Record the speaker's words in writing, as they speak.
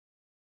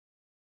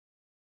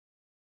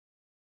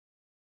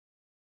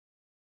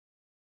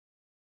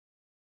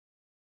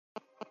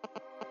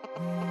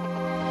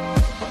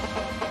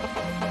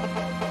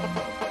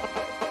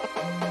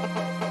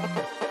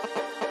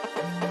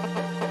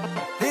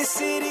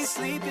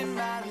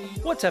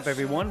What's up,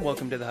 everyone?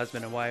 Welcome to the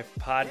Husband and Wife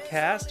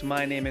podcast.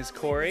 My name is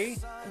Corey.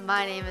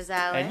 My name is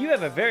Alex. And you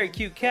have a very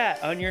cute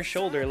cat on your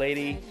shoulder,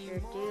 lady. I sure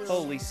do.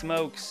 Holy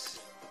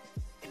smokes.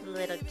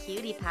 Little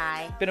cutie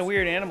pie. Been a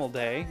weird animal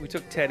day. We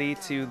took Teddy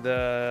to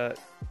the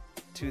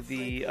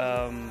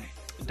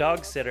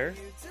dog sitter.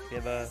 We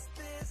have a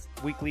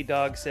weekly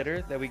dog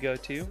sitter that we go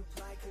to.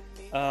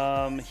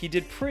 He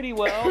did pretty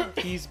well.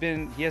 He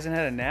hasn't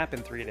had a nap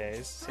in 3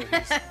 days, so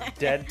he's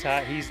dead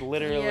tired. He's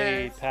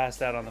literally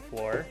passed out on the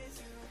floor.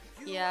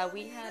 Yeah,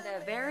 we had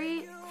a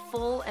very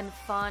full and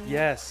fun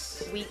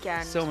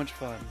weekend. So much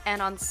fun.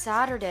 And on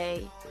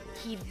Saturday,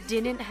 he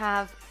didn't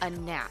have a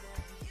nap.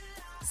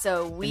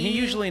 So he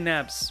usually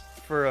naps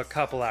for a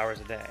couple hours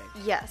a day.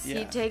 Yes,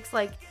 he takes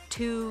like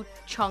 2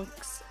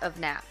 chunks of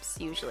naps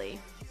usually.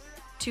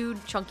 2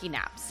 chunky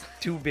naps.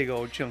 2 big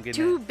old chunky naps.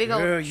 2 big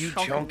old Girl, you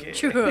chunky.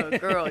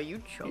 Girl,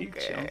 you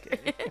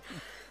chunky.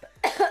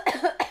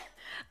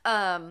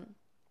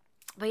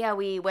 But yeah,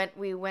 we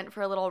went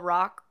for a little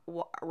walk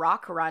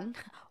run.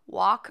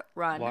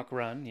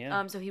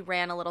 Yeah. So he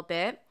ran a little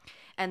bit,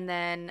 and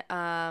then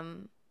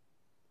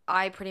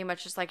I pretty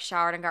much just like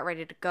showered and got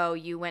ready to go.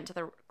 You went to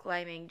the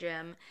climbing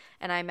gym,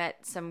 and I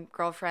met some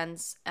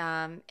girlfriends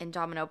in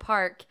Domino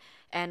Park,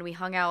 and we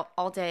hung out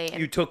all day. And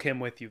you took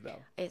him with you, though.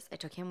 Yes, I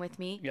took him with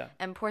me. Yeah.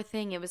 And poor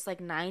thing, it was like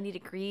 90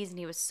 degrees, and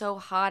he was so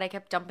hot. I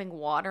kept dumping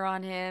water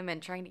on him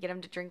and trying to get him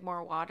to drink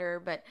more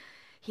water, but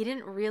he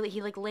didn't really.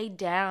 He like laid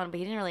down, but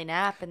he didn't really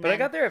nap. But I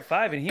got there at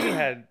 5, and he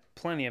had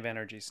plenty of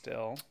energy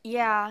still.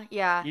 Yeah.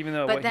 Even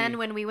though,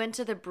 when we went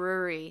to the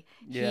brewery,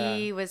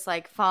 he was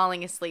like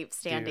falling asleep,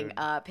 standing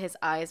up. His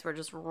eyes were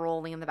just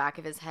rolling in the back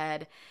of his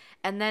head.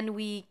 And then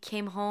we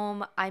came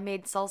home. I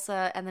made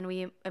salsa, and then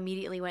we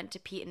immediately went to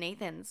Pete and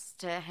Nathan's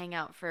to hang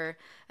out for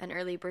an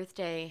early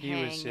birthday hang.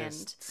 He was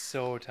just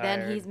so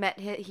tired.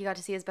 Then he got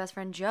to see his best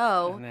friend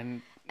Joe.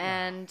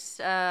 And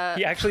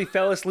he actually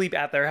fell asleep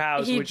at their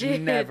house, which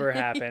never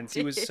happens.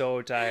 He was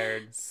so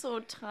tired.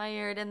 So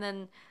tired. And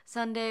then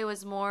Sunday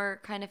was more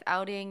kind of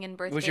outing and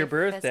birthday. It was your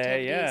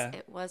birthday, festivities.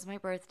 It was my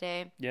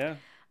birthday. Yeah.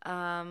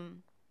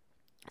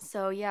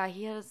 So yeah,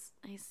 he's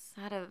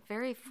had a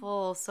very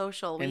full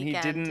social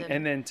weekend.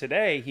 And then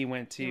today he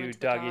went to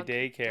doggy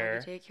daycare.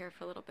 Doggy daycare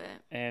for a little bit.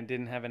 And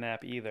didn't have a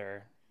nap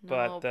either. No,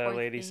 but the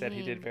lady said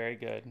he did very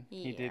good.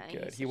 He did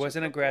good. He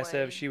wasn't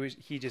aggressive.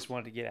 He just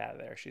wanted to get out of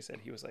there. She said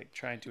he was like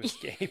trying to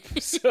escape.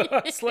 So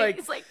it's like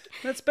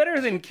that's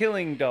better than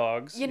killing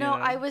dogs. You know,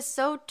 I was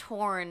so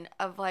torn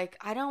of like,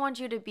 I don't want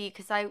you to be,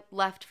 because I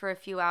left for a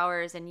few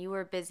hours and you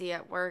were busy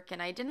at work,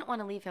 and I didn't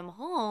want to leave him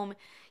home,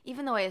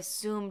 even though I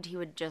assumed he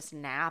would just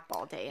nap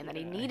all day and that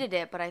he needed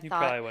it. But I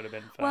thought probably would have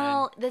been fine.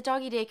 Well, the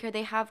doggy daycare,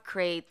 they have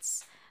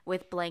crates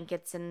with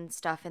blankets and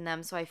stuff in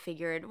them. So I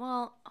figured,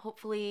 well,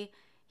 hopefully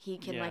he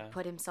can like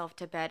put himself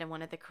to bed in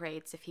one of the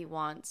crates if he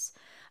wants.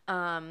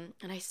 And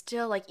I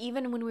still like,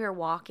 even when we were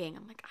walking,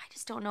 I'm like, I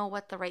just don't know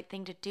what the right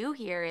thing to do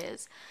here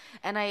is.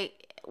 And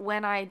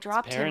when I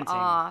dropped him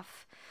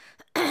off,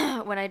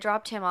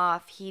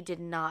 he did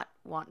not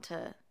want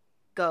to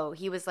go.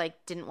 He was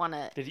like, didn't want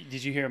to.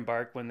 Did you hear him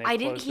bark when they closed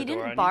the door on you? He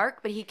didn't bark,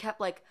 but he kept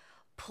like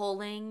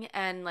pulling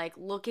and like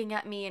looking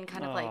at me and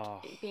kind of like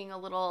being a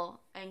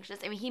little anxious.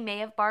 I mean, he may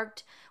have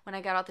barked when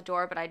I got out the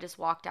door, but I just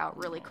walked out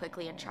really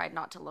quickly and tried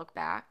not to look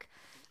back.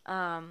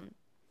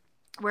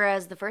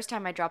 Whereas the first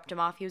time I dropped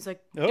him off, he was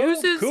like,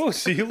 "Deuces." Cool,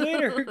 see you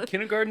later.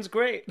 Kindergarten's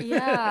great.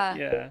 Yeah.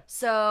 Yeah.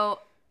 So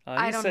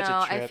I don't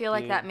know. I feel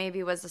like dude. that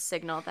maybe was a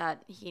signal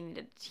that he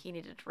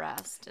needed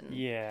rest. And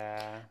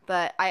yeah.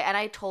 But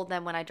I told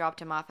them when I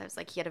dropped him off, I was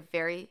like, he had a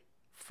very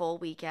full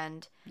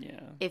weekend.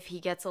 Yeah. If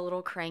he gets a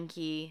little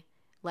cranky,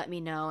 let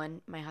me know,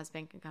 and my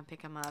husband can come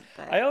pick him up.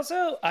 But I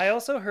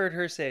also heard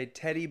her say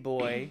Teddy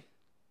boy,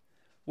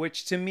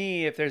 which to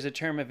me, if there's a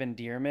term of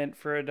endearment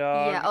for a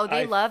dog,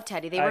 they love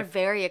Teddy. They were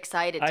very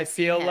excited to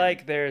see him. I feel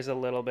like there's a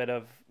little bit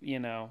of,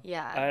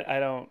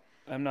 Yeah.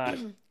 I'm not.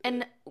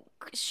 And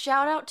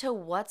shout out to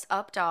What's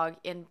Up Dog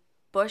in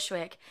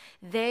Bushwick.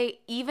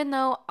 Even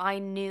though I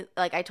knew,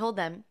 like I told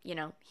them,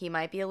 he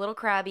might be a little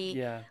crabby.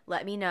 Yeah.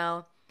 Let me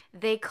know.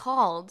 They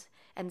called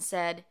and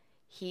said,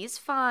 he's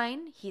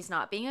fine. He's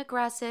not being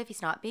aggressive.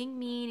 He's not being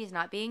mean. He's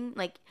not being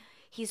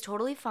he's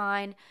totally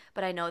fine.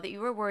 But I know that you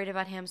were worried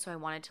about him, so I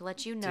wanted to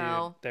let you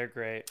know. Dude, they're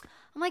great.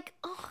 I'm like,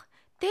 oh,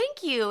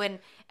 thank you. And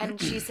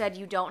she said,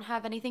 you don't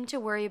have anything to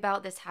worry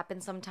about. This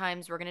happens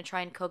sometimes. We're going to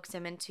try and coax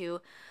him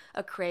into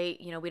a crate.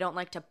 We don't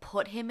like to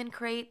put him in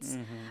crates.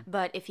 Mm-hmm.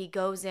 But if he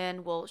goes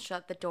in, we'll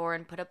shut the door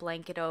and put a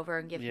blanket over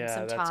and give him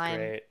some time. Yeah, that's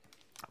great.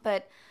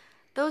 But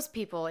those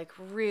people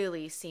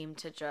really seem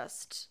to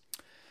just...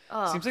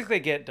 Seems like they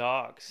get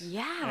dogs.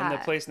 Yeah. And the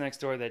place next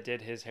door that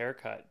did his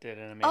haircut did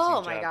an amazing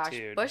job, too. Oh my gosh.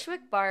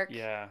 Bushwick Bark.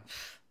 Yeah.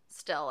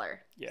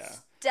 Stellar. Yeah.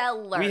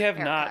 Stellar. We have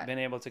haircut. not been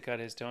able to cut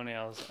his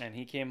toenails, and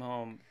he came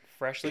home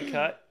freshly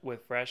cut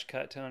with fresh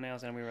cut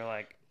toenails, and we were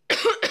like,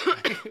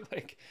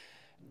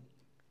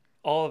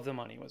 all of the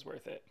money was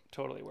worth it.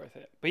 Totally worth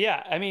it. But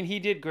yeah, I mean, he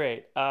did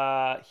great.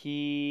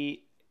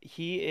 He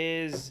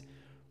is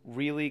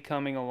really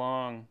coming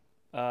along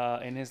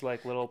in his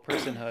like little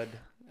personhood.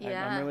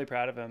 I'm really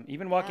proud of him.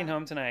 Even walking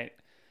home tonight,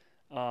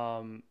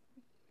 I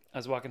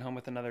was walking home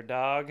with another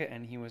dog,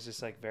 and he was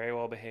just like very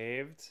well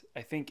behaved.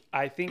 I think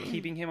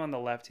keeping him on the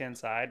left hand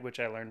side, which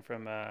I learned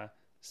from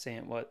say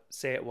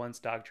it once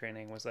dog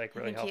training, was like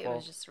really helpful. He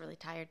was just really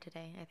tired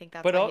today. I think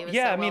that's why he was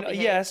yeah, so I mean,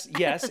 well-behaved.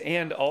 yes,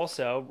 and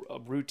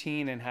also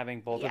routine and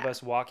having both of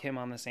us walk him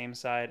on the same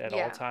side at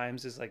all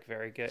times is like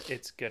very good.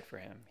 It's good for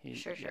him.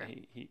 He's good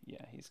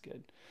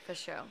for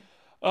sure.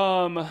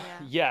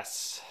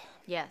 Yes.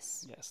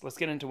 Let's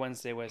get into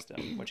Wednesday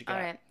wisdom. What you got?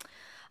 All right.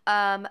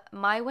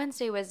 My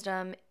Wednesday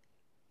wisdom.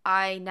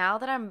 Now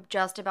that I'm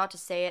just about to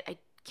say it, I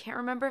can't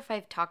remember if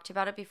I've talked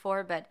about it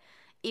before, but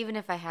even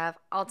if I have,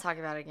 I'll talk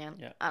about it again.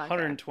 Yeah,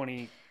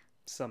 120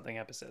 something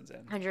episodes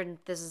in.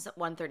 This is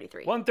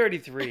 133.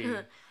 133.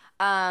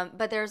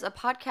 But there's a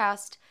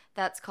podcast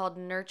that's called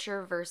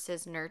Nurture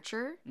versus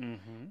Nurture,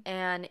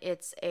 and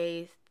it's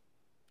a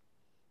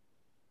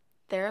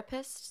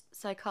therapist,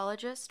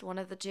 psychologist, one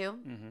of the two,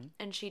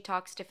 and she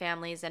talks to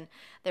families, and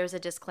there's a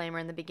disclaimer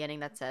in the beginning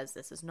that says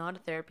this is not a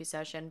therapy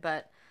session,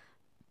 but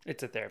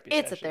it's a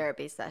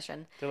therapy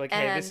session. They're like,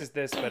 hey, this is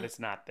this, but it's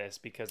not this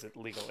because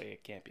legally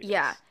it can't be this.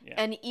 Yeah.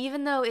 And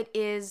even though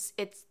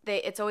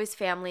it's always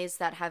families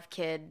that have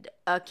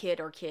a kid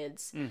or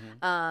kids.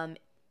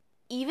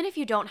 Even if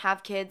you don't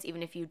have kids,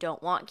 even if you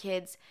don't want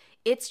kids,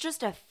 it's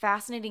just a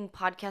fascinating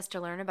podcast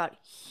to learn about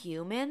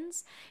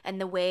humans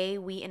and the way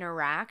we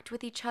interact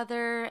with each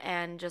other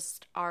and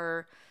just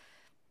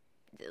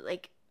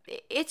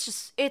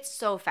it's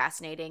so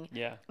fascinating.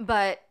 Yeah.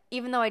 But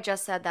even though I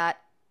just said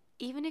that,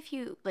 even if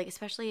you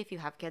especially if you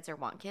have kids or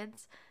want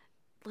kids,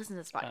 listen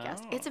to this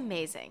podcast. Oh. It's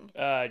amazing.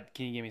 Can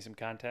you give me some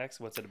context?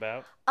 What's it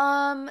about?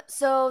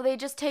 So they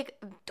just take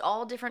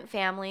all different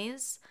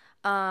families.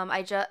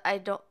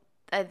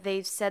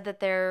 They've said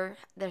that their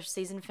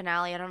season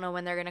finale, I don't know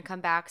when they're going to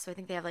come back. So I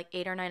think they have like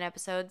 8 or 9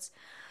 episodes.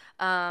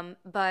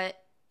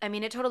 But I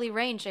mean, it totally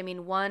ranged. I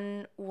mean,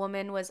 one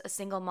woman was a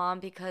single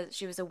mom because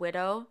she was a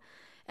widow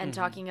and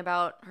talking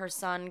about her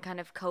son kind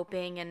of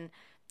coping and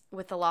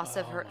with the loss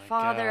of her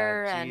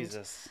father. God, and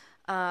Jesus.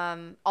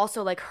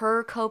 Also like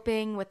her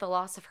coping with the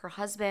loss of her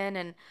husband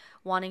and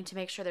wanting to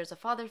make sure there's a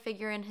father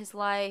figure in his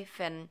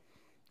life and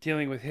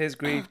dealing with his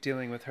grief,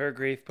 dealing with her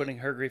grief, putting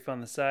her grief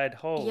on the side.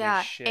 Holy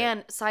shit.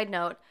 And side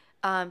note,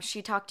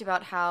 she talked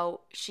about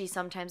how she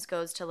sometimes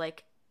goes to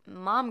like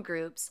mom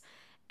groups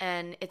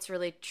and it's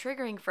really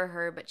triggering for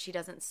her, but she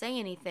doesn't say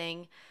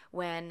anything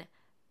when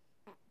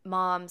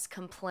moms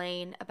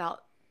complain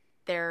about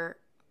their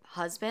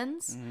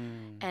husbands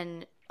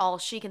and all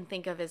she can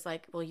think of is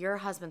like, well, your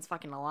husband's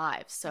fucking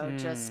alive, so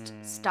just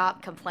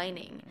stop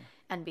complaining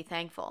and be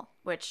thankful,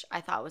 which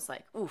I thought was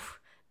like, oof,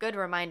 good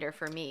reminder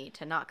for me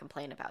to not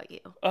complain about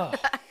you. Oh,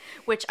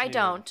 which I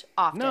don't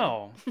often.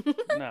 No.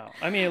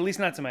 I mean, at least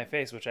not to my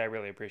face, which I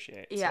really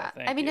appreciate. Yeah.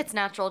 So I mean, it's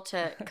natural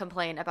to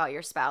complain about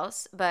your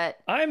spouse, but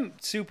I'm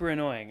super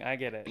annoying. I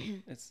get it.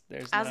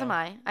 Am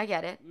I. I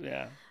get it.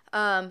 Yeah.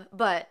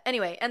 But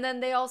anyway, and then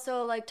they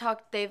also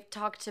they've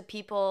talked to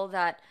people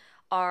that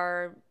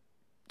are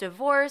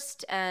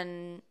divorced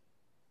and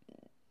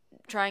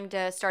trying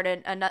to start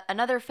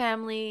another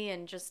family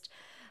and just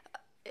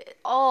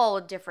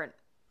all different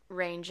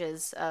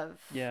ranges of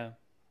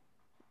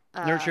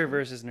nurture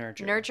versus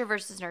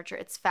nurture.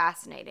 It's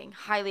fascinating.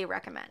 Highly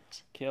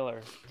recommend.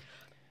 Killer.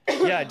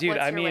 Yeah, dude.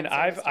 I mean,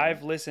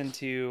 I've listened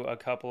to a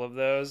couple of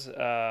those.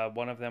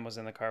 One of them was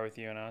in the car with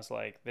you, and I was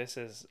like, "This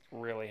is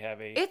really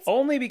heavy." It's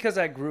only because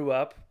I grew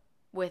up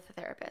with a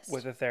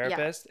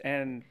therapist. Yeah.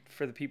 And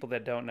for the people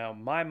that don't know,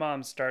 my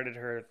mom started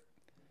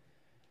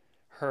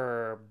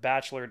her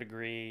bachelor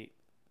degree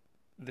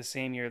the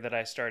same year that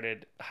I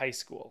started high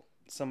school.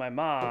 So my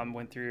mom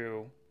went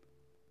through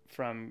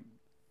from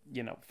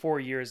 4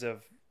 years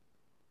of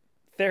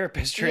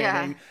therapist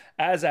training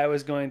as I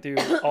was going through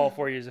all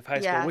 4 years of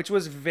high school, which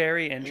was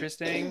very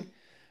interesting,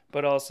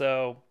 but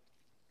also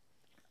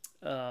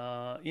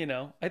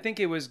I think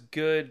it was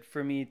good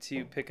for me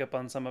to pick up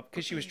on some of,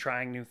 because she was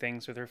trying new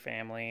things with her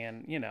family,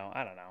 and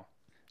I don't know.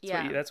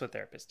 That's what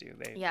therapists do.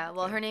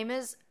 Her name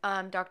is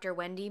Dr.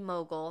 Wendy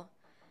Mogul,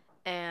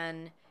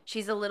 and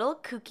she's a little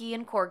kooky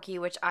and quirky,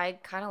 which I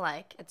kind of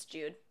like. It's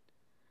Jude.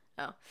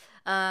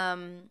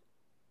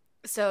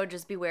 So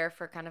just beware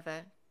for kind of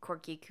a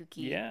quirky,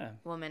 kooky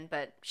woman,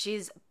 but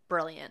she's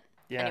brilliant.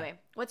 Yeah. Anyway,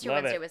 what's your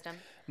Wednesday wisdom?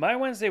 My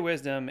Wednesday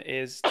wisdom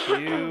is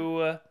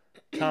to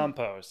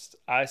compost.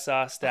 I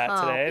saw a stat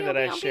today that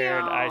I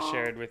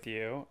shared with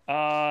you.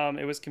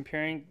 It was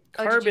comparing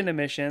carbon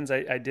emissions.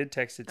 I did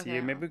text it to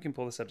you. Maybe we can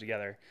pull this up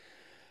together.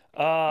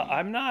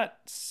 I'm not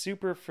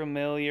super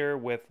familiar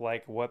with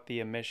like what the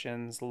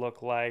emissions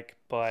look like,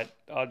 but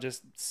I'll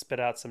just spit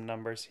out some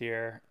numbers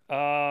here.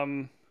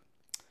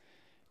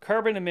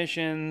 Carbon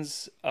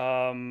emissions,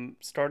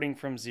 starting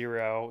from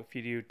 0, if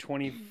you do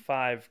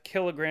 25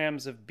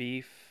 kilograms of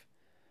beef,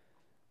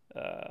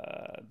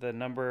 the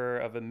number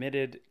of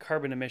emitted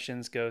carbon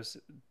emissions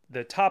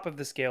the top of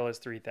the scale is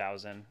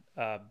 3,000.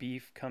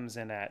 Beef comes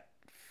in at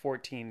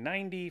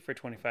 $14.90 for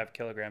 25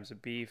 kilograms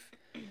of beef.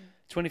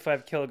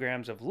 25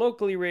 kilograms of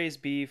locally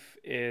raised beef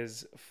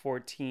is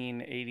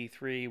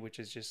 $14.83, which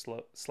is just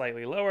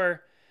slightly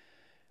lower.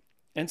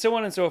 And so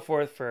on and so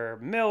forth for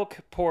milk,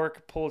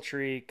 pork,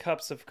 poultry,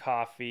 cups of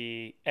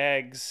coffee,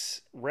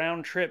 eggs.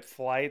 Round trip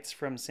flights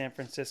from San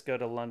Francisco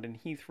to London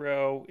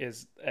Heathrow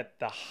is at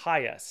the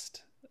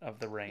highest of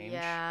the range,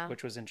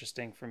 which was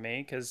interesting for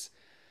me because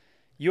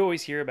you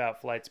always hear about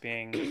flights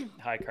being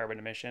high carbon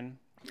emission.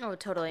 Oh,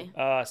 totally.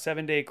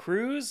 7-day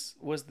cruise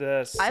was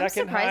the second I'm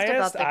surprised highest.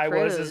 About the I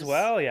cruise. was as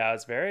well. Yeah, I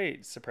was very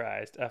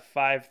surprised. A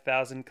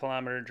 5,000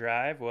 kilometer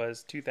drive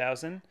was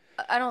 2,000.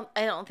 I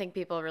don't think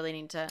people really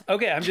need to.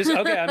 Okay, I'm just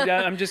going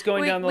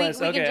down the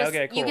list.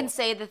 Okay, cool. You can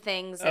say the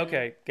things. And,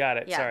 okay, got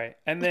it. Yeah. Sorry.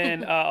 And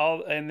then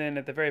and then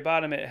at the very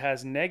bottom it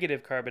has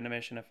negative carbon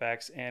emission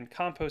effects, and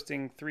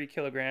composting 3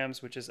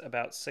 kilograms, which is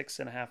about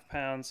 6.5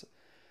 pounds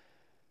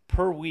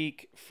per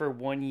week for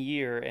 1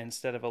 year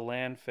instead of a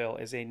landfill,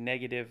 is a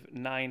negative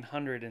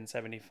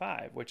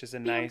 975, which is a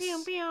nice.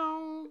 Pew, pew,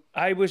 pew.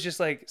 I was just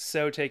like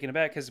so taken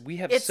aback because we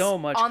have so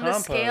much on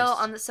compost. The scale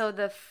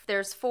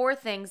there's 4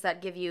 things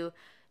that give you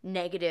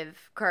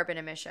negative carbon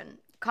emission: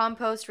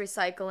 compost,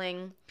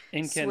 recycling,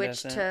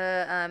 switch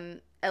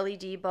to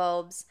LED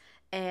bulbs,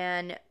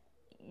 and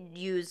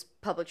use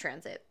public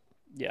transit.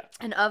 Yeah.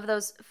 And of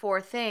those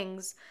 4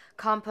 things,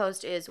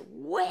 compost is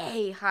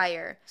way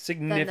higher.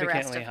 Significantly than the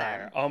rest of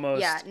higher. Them.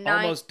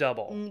 Almost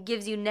double.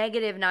 Gives you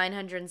negative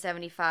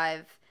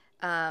 975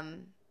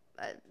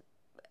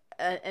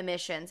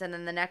 emissions. And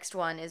then the next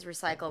one is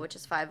recycle, which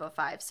is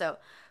 505. So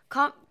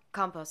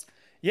compost.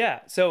 Yeah.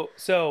 So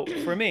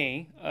for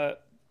me,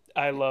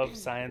 I love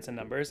science and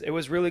numbers. It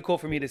was really cool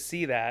for me to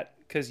see that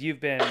because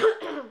you've been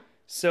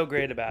so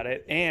great about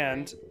it.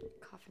 And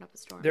coughing up a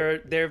storm.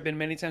 There have been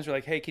many times where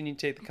like, hey, can you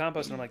take the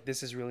compost? And I'm like,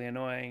 this is really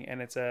annoying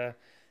and it's a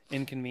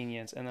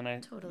inconvenience. And then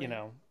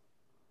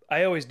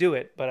I always do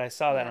it, but I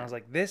saw that and I was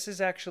like, this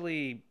is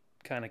actually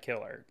kind of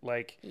killer.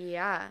 Like,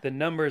 the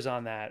numbers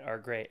on that are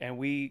great. And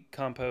we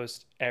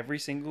compost every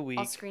single week.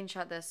 I'll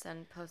screenshot this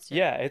and post it.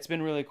 Yeah, it's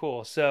been really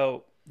cool.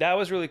 So that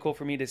was really cool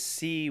for me to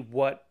see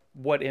what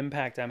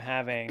impact I'm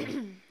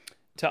having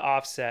to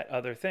offset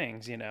other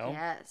things,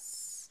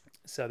 Yes.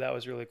 So that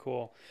was really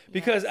cool.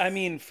 Because, I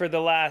mean, for the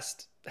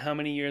last how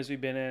many years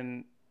we've been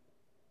in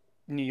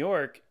New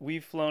York,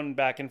 we've flown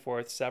back and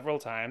forth several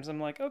times. I'm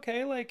like,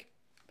 okay, like,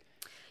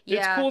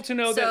 it's cool to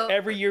know that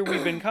every year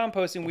we've been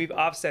composting, we've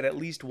offset at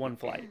least one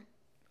flight.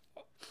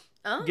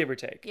 Give or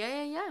take.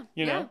 Yeah.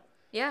 You know?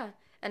 Yeah.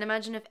 And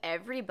imagine if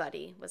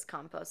everybody was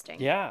composting.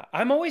 Yeah.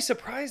 I'm always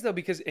surprised, though,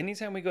 because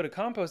anytime we go to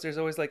compost, there's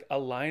always, like, a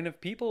line of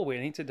people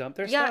waiting to dump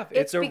their stuff.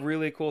 It's a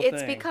really cool thing.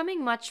 It's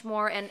becoming much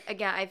more, and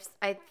again,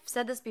 I've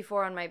said this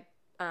before on my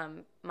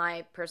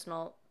my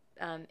personal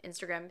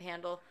Instagram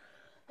handle.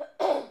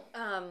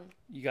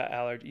 You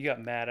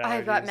got mad allergies.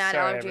 I've got mad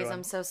allergies. Everyone.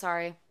 I'm so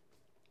sorry.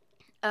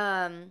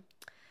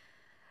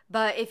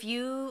 But if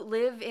you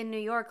live in New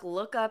York,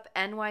 look up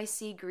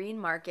NYC Green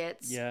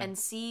Markets and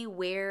see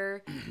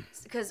where,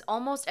 because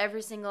almost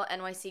every single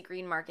NYC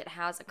Green Market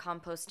has a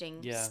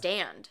composting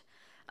stand.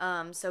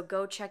 So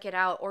go check it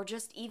out. Or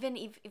just even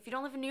if you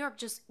don't live in New York,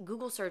 just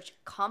Google search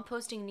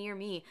composting near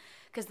me.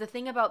 Because the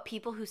thing about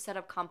people who set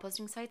up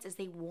composting sites is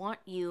they want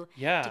you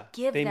to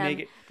give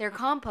them their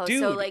compost.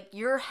 Dude. So, like,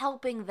 you're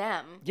helping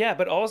them. Yeah,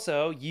 but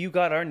also, you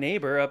got our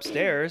neighbor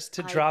upstairs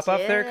to drop off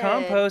their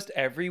compost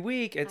every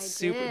week. It's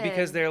super,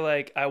 because they're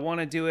like, I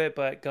want to do it,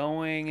 but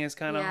going is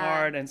kind of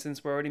hard. And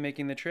since we're already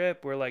making the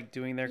trip, we're, like,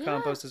 doing their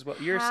compost as well.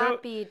 You're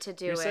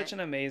you're such an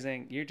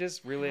amazing, you're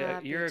just really,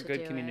 you're a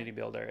good community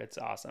builder. It's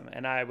awesome.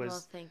 And I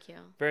was, thank you.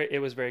 It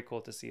was very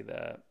cool to see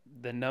the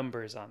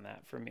numbers on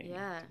that for me.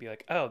 To be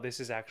like, oh, this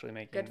is actually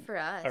making good for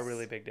us. A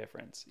really big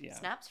difference. Yeah.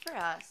 Snaps for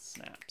us.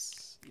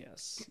 Snaps.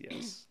 Yes.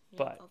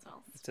 But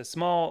it's a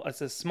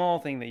small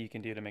thing that you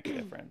can do to make a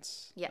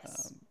difference.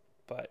 Yes.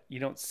 But you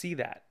don't see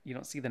that. You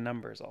don't see the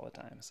numbers all the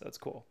time. So it's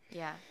cool.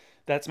 Yeah.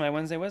 That's my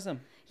Wednesday wisdom.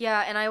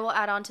 Yeah, and I will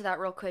add on to that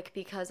real quick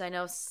because I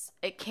know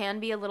it can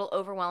be a little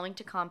overwhelming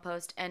to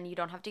compost and you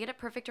don't have to get it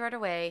perfect right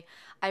away.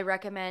 I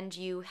recommend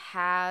you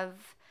have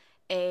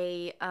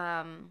write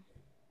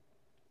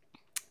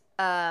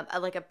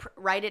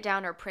it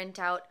down or print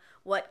out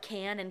what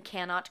can and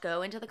cannot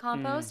go into the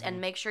compost, and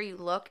make sure you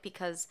look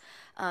because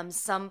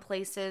some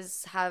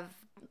places have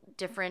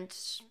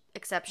different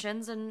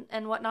exceptions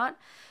and whatnot.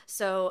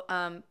 So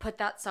put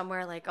that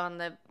somewhere like on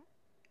the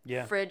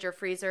fridge or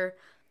freezer,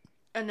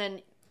 and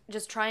then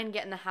just try and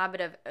get in the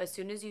habit of, as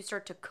soon as you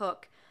start to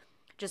cook,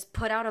 just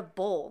put out a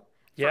bowl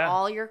for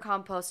all your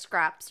compost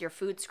scraps, your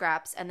food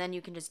scraps, and then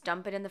you can just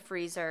dump it in the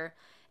freezer.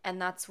 And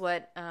that's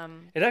what...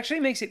 it actually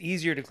makes it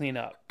easier to clean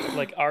up,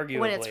 like, arguably.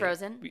 When it's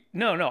frozen?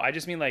 No, I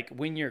just mean, like,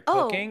 when you're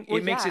cooking,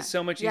 it makes it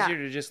so much easier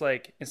to just,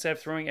 like, instead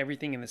of throwing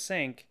everything in the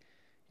sink,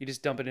 you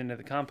just dump it into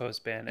the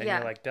compost bin, and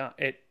you're, like, done.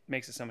 It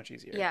makes it so much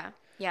easier. Yeah.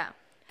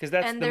 Because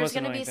that's and the most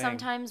annoying thing. And there's going to be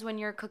sometimes when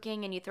you're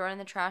cooking and you throw it in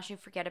the trash and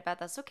you forget about it.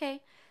 That's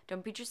okay.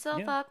 Don't beat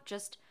yourself up.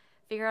 Just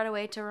figure out a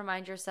way to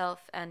remind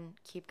yourself and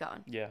keep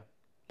going. Yeah.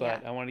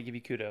 but I want to give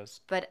you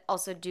kudos. But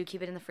also do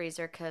keep it in the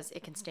freezer because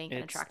it can stink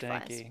and attract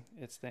flies.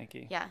 It's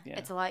stinky. Yeah,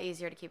 it's a lot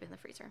easier to keep it in the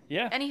freezer.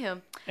 Yeah.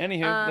 Anywho,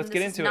 let's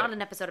get into it. This is not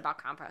an episode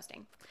about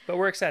composting. But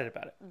we're excited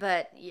about it.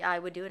 But yeah, I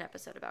would do an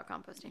episode about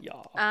composting.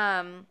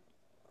 Yeah.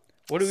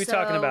 What are we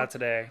talking about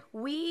today?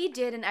 We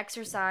did an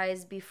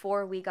exercise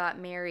before we got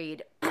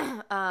married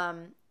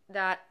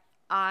that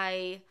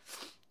I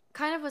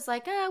kind of was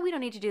like, we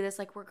don't need to do this.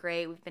 Like, we're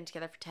great. We've been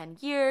together for 10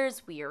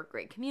 years. We are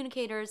great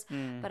communicators.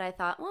 But I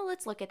thought, well,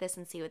 let's look at this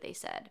and see what they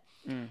said.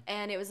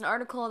 And it was an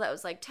article that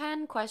was like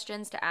 10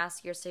 questions to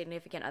ask your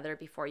significant other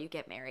before you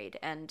get married.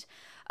 And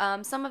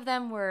some of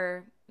them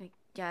were,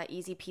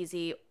 easy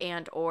peasy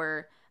and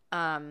or...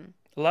 a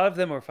lot of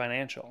them were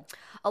financial.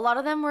 A lot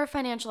of them were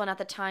financial. And at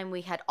the time,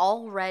 we had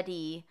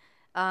already...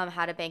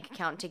 had a bank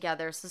account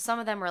together. So some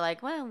of them were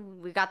like, well,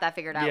 we got that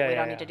figured out. We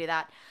don't need to do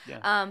that.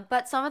 Yeah.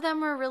 But some of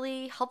them were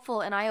really helpful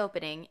and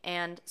eye-opening.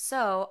 And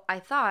so I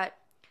thought,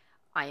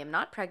 I am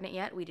not pregnant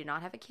yet. We do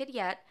not have a kid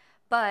yet.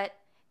 But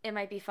it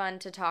might be fun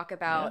to talk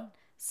about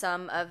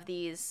some of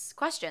these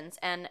questions.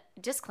 And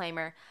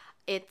disclaimer,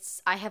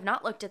 I have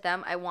not looked at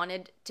them. I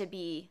wanted to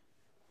be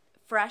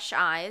fresh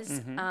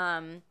eyes.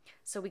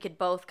 So we could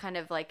both kind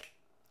of like...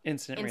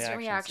 Instant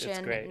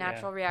reaction, great,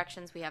 natural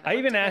reactions. We have. I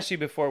even asked you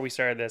before we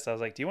started this. I was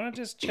like, "Do you want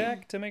to just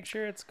check to make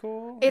sure it's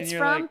cool?" It's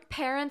from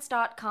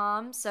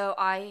parents.com, so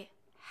I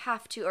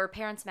have to, or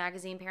Parents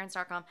Magazine,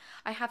 parents.com.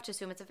 I have to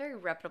assume it's a very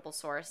reputable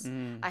source.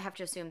 I have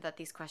to assume that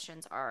these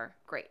questions are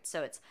great.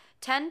 So it's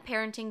 10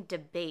 parenting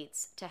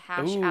debates to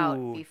hash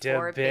out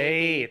before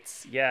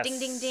debates. Baby. Yes. Ding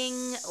ding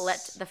ding.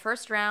 Let the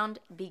first round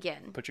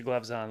begin. Put your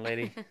gloves on,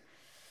 lady.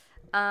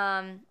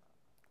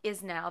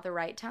 Is now the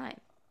right time?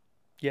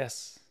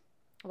 Yes.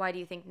 Why do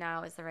you think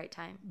now is the right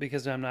time?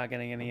 Because I'm not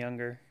getting any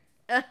younger.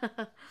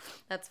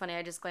 That's funny.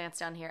 I just glanced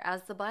down here.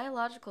 As the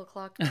biological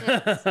clock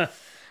ticks,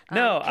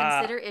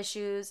 consider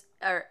issues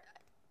or.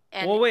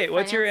 Well, wait.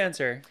 What's your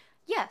answer?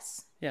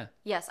 Yes. Yeah.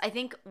 Yes, I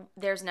think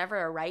there's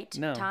never a right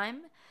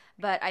time,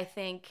 but I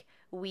think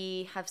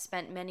we have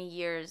spent many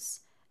years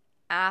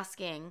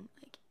asking,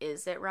 like,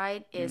 is it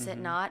right? Is it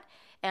not?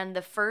 And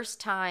the first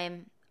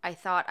time I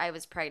thought I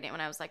was pregnant,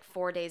 when I was like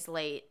 4 days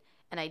late.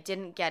 And I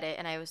didn't get it,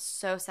 and I was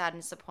so sad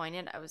and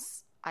disappointed.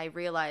 I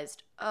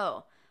realized,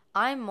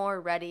 I'm more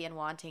ready and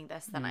wanting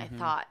this than I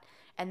thought.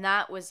 And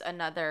that was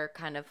another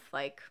kind of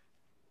like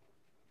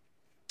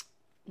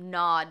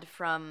nod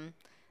from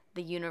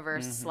the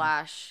universe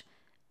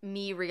 /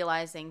 me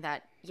realizing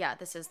that,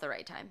 this is the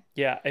right time.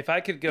 Yeah, if I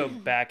could go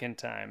back in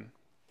time,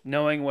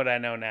 knowing what I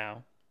know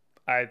now,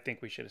 I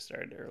think we should have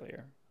started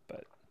earlier.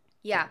 But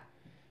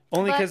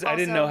only because I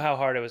didn't know how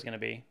hard it was going to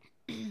be.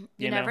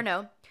 You never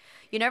know.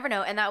 You never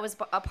know. And that was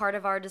a part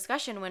of our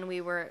discussion when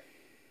we were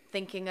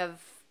thinking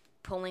of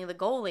pulling the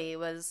goalie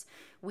was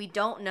we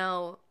don't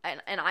know.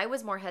 And I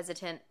was more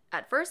hesitant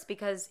at first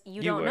because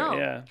you don't know.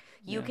 Yeah.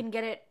 You can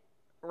get it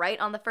right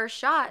on the first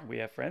shot. We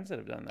have friends that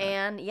have done that.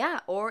 And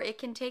or it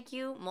can take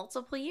you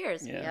multiple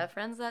years. Yeah. We have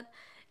friends that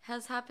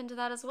has happened to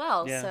that as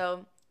well. Yeah.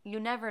 So you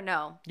never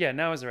know. Yeah,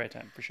 now is the right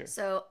time for sure.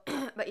 So,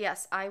 but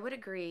yes, I would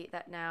agree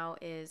that now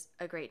is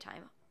a great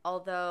time.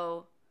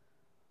 Although,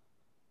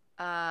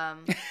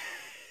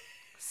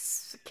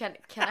 Can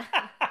I?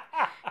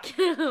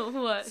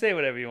 What? Say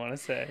whatever you want to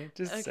say.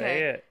 Just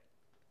say it.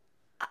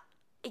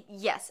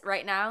 Yes,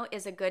 right now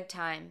is a good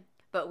time,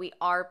 but we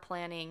are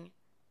planning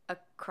a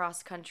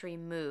cross-country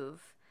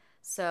move.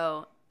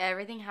 So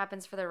everything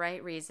happens for the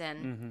right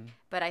reason.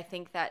 But I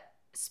think that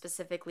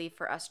specifically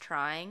for us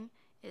trying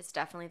is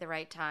definitely the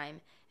right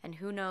time. And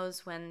who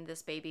knows when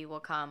this baby will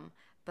come,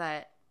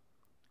 but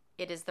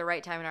it is the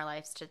right time in our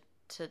lives to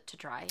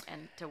try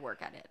and to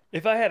work at it.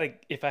 If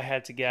I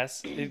had to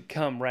guess, it'd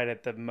come right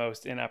at the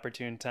most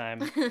inopportune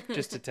time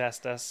just to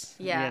test us.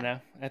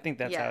 I think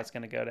that's how it's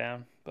going to go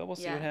down, but we'll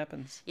see what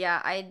happens.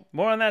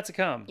 More on that to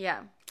come.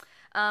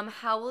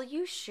 How will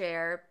you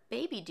share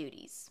baby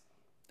duties?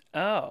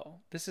 Oh,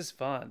 this is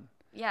fun.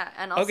 Yeah,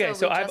 and also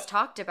we just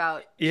talked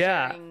about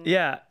sharing...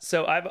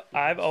 So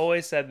I've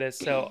always said this.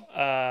 So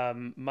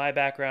my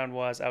background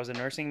was I was a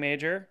nursing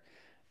major,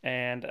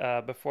 and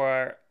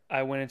before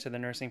I went into the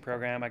nursing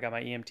program. I got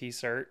my EMT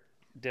cert,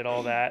 did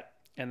all that,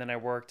 and then I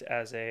worked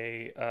as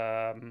a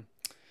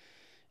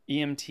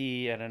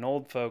EMT at an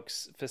old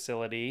folks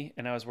facility,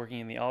 and I was working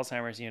in the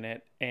Alzheimer's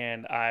unit,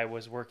 and I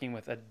was working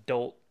with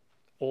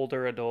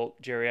older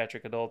adult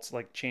geriatric adults,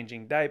 like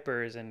changing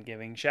diapers and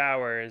giving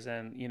showers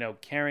and,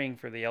 caring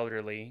for the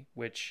elderly,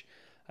 which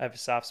I have a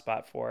soft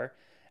spot for.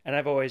 And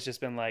I've always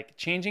just been like,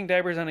 changing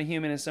diapers on a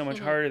human is so much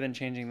harder than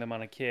changing them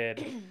on a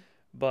kid.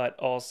 But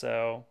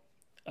also,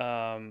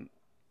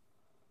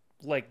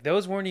 like,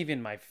 those weren't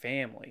even my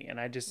family. And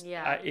I just,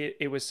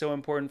 it was so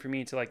important for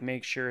me to, like,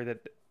 make sure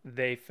that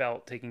they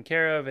felt taken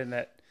care of and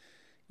that,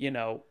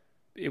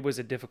 it was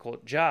a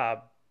difficult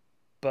job.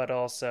 But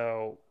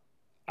also,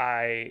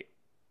 I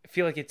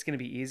feel like it's going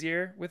to be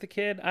easier with a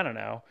kid. I don't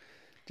know.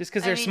 Just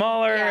because they're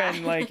smaller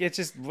and, like, it's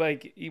just,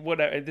 like,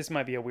 whatever. This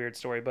might be a weird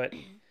story, but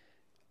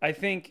I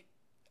think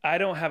I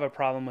don't have a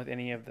problem with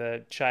any of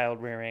the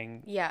child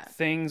rearing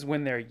things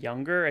when they're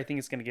younger. I think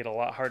it's going to get a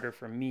lot harder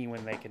for me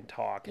when they can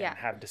talk and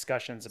have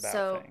discussions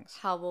about things. So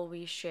how will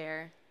we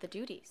share the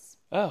duties?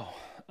 Oh.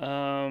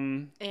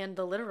 And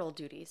the literal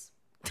duties.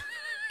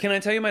 Can I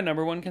tell you my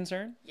number one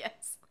concern?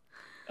 Yes.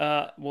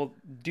 Well,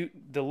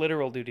 the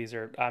literal duties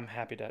are, I'm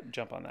happy to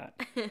jump on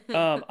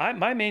that.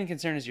 My main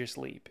concern is your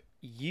sleep.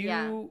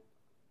 You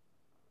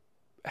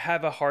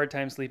have a hard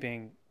time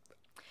sleeping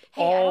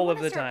all of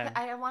the time.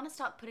 I want to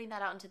stop putting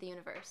that out into the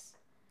universe.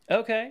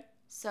 Okay.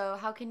 So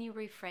how can you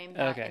reframe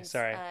that? Okay,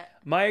 sorry.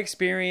 My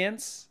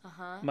experience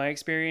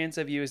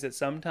of you is that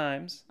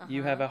sometimes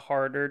you have a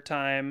harder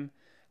time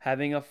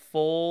having a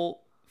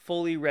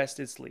fully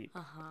rested sleep.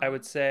 I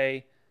would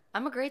say.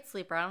 I'm a great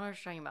sleeper. I don't know what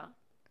you're talking about.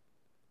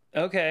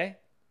 Okay.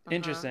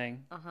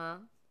 Interesting.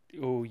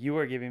 Oh, you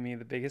are giving me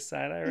the biggest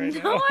side eye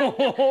right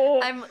now.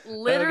 I'm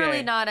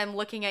literally not. I'm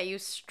looking at you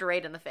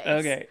straight in the face.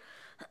 Okay.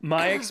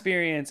 My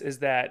experience is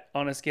that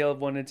on a scale of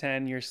 1 to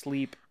 10, your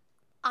sleep.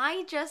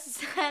 I just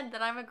said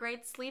that I'm a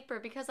great sleeper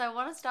because I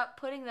want to stop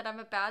putting that I'm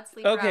a bad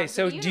sleeper. Okay,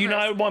 so do you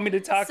not want me to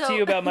talk to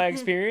you about my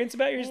experience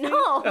about your sleep?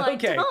 No,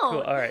 okay, I don't.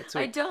 Cool. All right,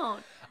 sweet. I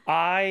don't.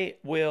 I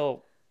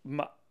will.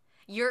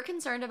 You're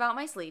concerned about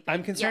my sleeping.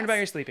 I'm concerned about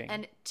your sleeping.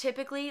 And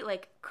typically,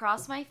 like,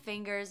 cross my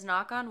fingers,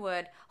 knock on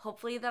wood.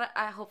 Hopefully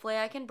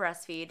I can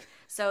breastfeed.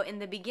 So in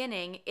the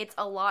beginning, it's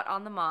a lot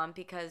on the mom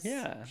because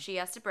she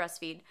has to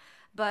breastfeed.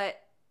 But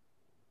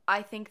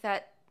I think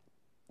that,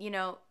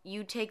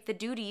 you take the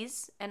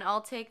duties and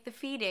I'll take the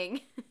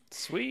feeding.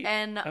 Sweet.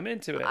 And I'm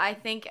into it. I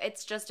think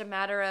it's just a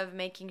matter of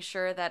making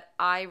sure that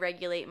I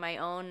regulate my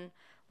own,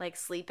 like,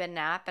 sleep and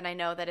nap. And I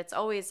know that it's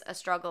always a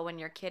struggle when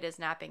your kid is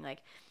napping. Like,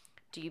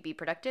 do you be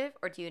productive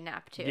or do you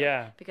nap too?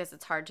 Yeah. Because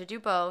it's hard to do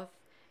both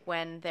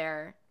when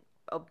they're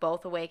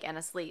both awake and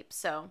asleep.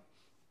 So.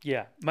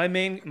 Yeah.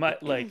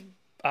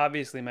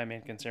 Obviously my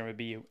main concern would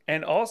be you.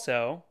 And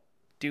also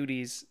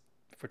duties,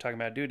 if we're talking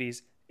about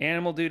duties,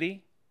 animal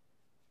duty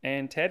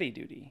and Teddy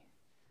duty.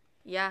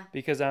 Yeah.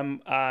 Because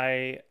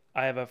I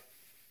have a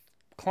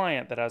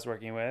client that I was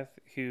working with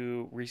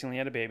who recently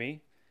had a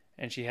baby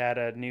and she had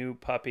a new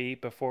puppy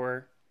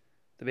before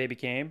the baby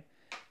came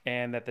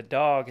and that the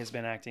dog has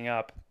been acting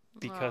up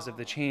because of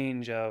the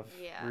change of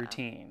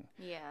routine.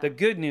 Yeah. The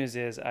good news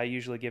is I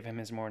usually give him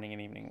his morning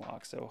and evening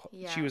walk. So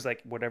she was like,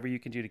 whatever you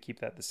can do to keep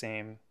that the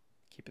same,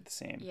 keep it the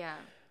same. Yeah.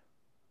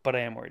 But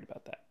I am worried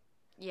about that.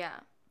 Yeah.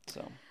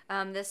 So.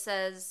 This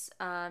says,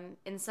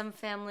 in some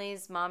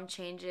families, mom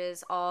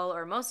changes all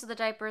or most of the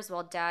diapers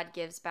while dad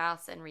gives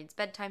baths and reads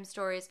bedtime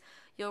stories.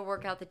 You'll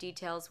work out the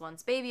details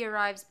once baby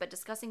arrives, but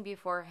discussing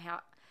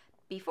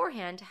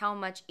beforehand how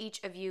much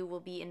each of you will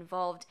be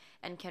involved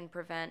and can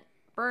prevent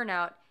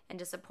burnout and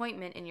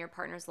disappointment in your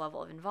partner's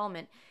level of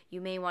involvement. You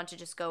may want to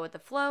just go with the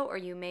flow, or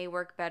you may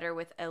work better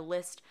with a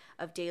list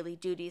of daily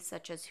duties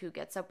such as who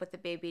gets up with the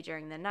baby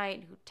during the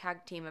night, who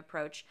tag team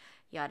approach,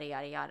 yada,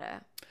 yada,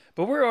 yada.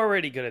 But we're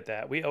already good at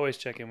that. We always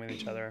check in with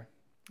each other.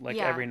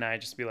 Every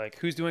night, just be like,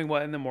 who's doing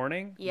what in the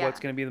morning? Yeah. What's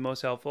going to be the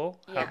most helpful?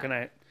 How can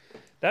I...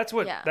 That's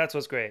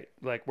what's great.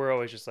 Like, we're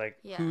always just like,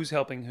 who's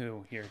helping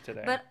who here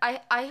today? But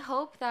I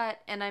hope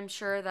that, and I'm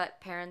sure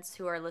that parents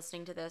who are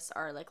listening to this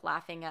are like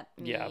laughing at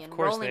me and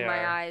rolling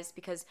my eyes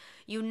because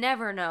you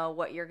never know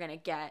what you're going to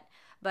get.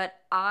 But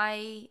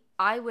I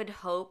would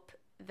hope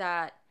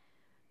that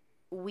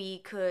we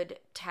could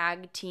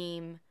tag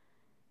team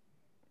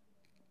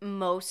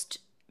most,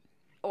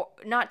 or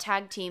not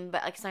tag team,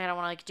 but like, I don't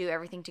want to like do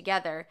everything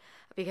together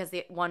because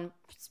the one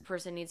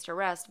person needs to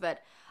rest.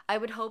 But I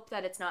would hope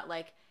that it's not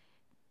like,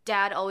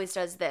 dad always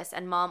does this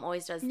and mom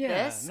always does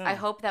this. No. I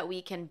hope that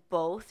we can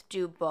both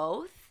do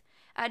both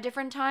at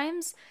different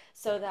times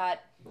so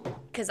that,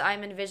 because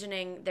I'm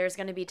envisioning there's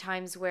going to be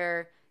times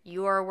where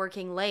you're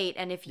working late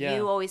and if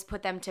you always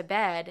put them to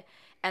bed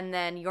and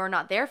then you're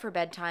not there for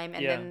bedtime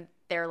and then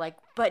they're like,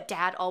 but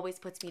dad always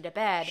puts me to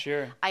bed.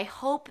 Sure. I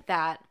hope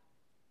that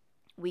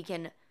we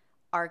can,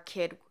 our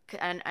kid,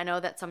 and I know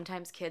that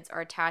sometimes kids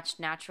are attached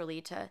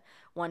naturally to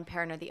one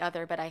parent or the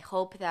other, but I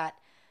hope that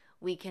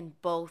we can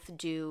both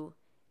do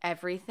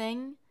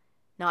everything,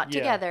 not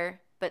together,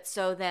 but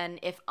so then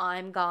if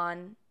I'm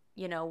gone,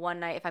 one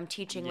night, if I'm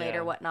teaching late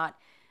or whatnot,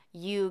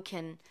 you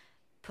can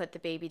put the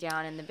baby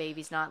down and the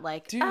baby's not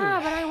like, but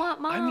I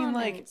want mom. I mean,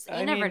 like,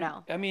 you never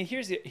know. I mean,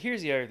 here's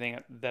the other thing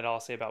that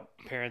I'll say about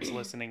parents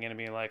listening and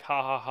being like,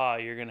 ha ha ha,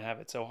 you're going to have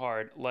it so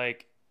hard.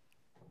 Like,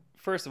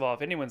 first of all,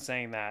 if anyone's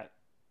saying that,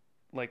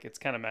 like, it's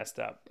kind of messed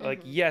up. Mm-hmm.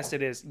 Like, yes,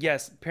 it is.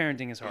 Yes,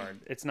 parenting is hard.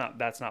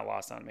 That's not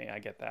lost on me. I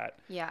get that.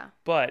 Yeah.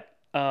 But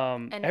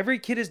every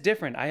kid is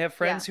different. I have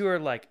friends who are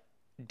like,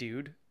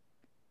 dude,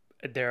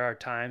 there are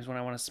times when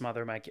I want to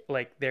smother my kid.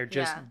 Like, they're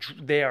just,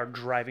 they are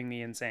driving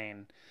me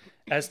insane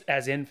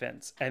as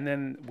infants. And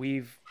then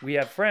we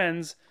have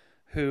friends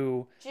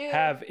who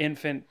have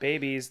infant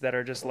babies that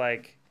are just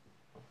like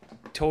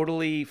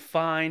totally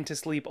fine to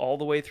sleep all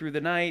the way through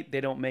the night.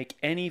 They don't make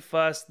any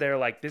fuss. They're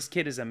like, this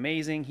kid is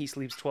amazing. He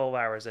sleeps 12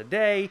 hours a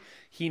day.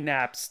 He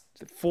naps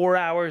 4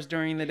 hours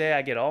during the day.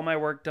 I get all my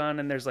work done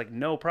and there's like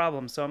no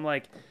problem. So I'm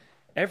like,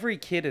 every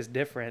kid is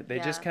different. They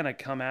just kind of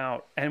come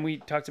out. And we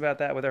talked about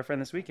that with our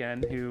friend this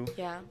weekend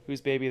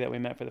whose baby that we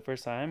met for the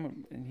first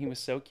time, and he was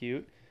so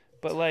cute.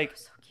 But like,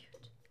 So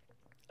cute.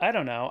 I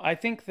don't know. I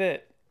think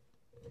that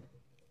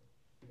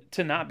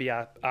to not be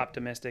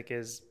optimistic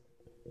is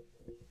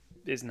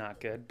not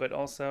good, but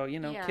also,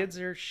 kids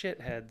are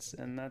shitheads,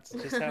 and that's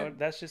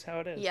just how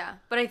it is. Yeah,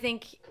 but I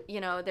think,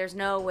 there's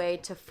no way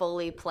to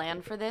fully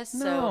plan for this.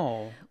 No.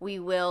 So we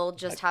will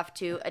just have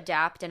to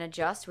adapt and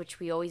adjust, which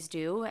we always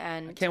do.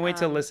 And I can't wait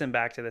to listen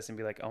back to this and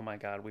be like, oh my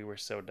God, we were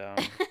so dumb.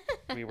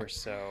 We were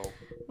so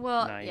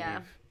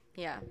naive.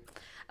 Yeah.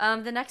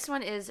 The next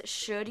one is,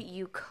 should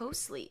you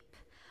co-sleep?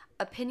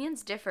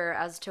 Opinions differ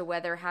as to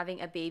whether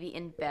having a baby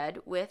in bed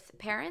with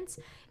parents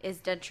is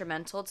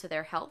detrimental to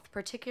their health,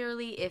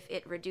 particularly if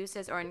it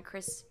reduces or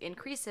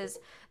increases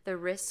the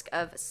risk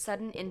of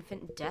sudden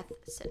infant death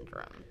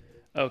syndrome.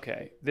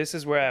 Okay, this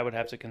is where I would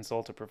have to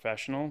consult a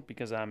professional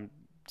because I'm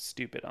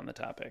stupid on the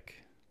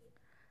topic.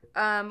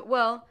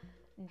 Well,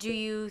 do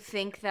you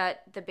think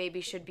that the baby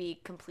should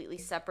be completely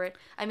separate?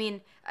 I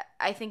mean,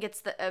 I think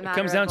it's a matter of, it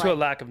comes down to a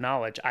lack of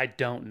knowledge. I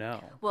don't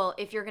know. Well,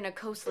 if you're going to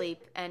co-sleep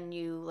and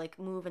you like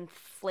move and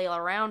flail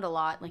around a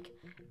lot, like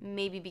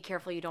maybe be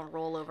careful you don't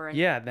roll over and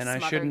then I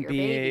shouldn't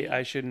baby.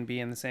 I shouldn't be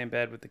in the same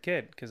bed with the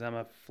kid because I'm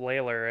a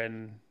flailer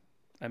and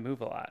I move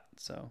a lot.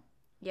 So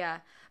yeah,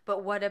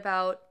 but what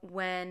about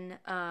when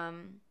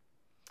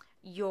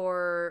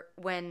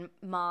when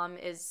mom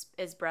is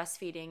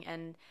breastfeeding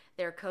and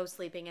they're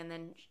co-sleeping, and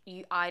then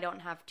I don't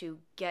have to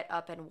get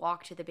up and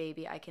walk to the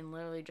baby. I can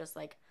literally just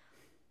like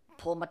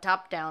pull my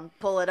top down,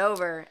 pull it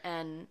over,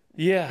 and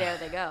there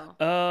they go.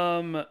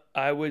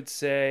 I would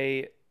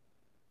say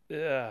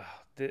this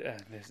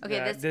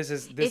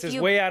is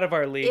way out of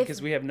our league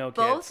because we have no kids.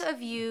 Both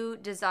of you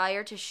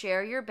desire to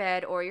share your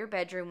bed or your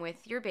bedroom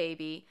with your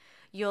baby,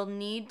 you'll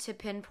need to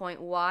pinpoint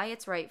why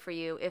it's right for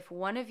you. If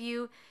one of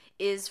you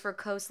is for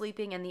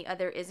co-sleeping and the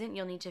other isn't,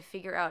 you'll need to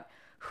figure out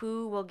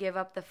who will give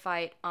up the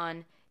fight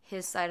on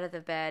his side of the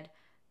bed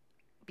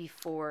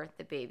before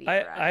the baby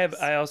arrives.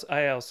 I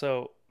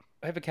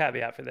have a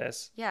caveat for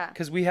this. Yeah.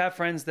 Because we have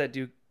friends that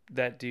do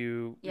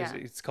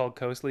it's called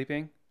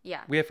co-sleeping.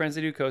 Yeah. We have friends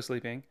that do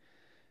co-sleeping.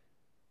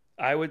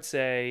 I would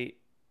say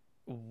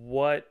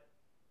what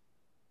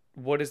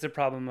is the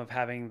problem of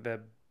having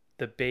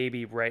the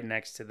baby right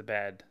next to the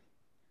bed?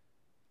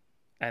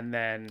 And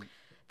then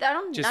I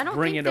don't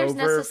bring it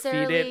over,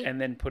 feed it, and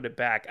then put it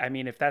back. I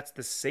mean, if that's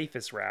the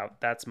safest route,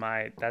 that's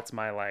my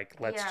like,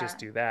 let's just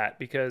do that.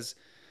 Because,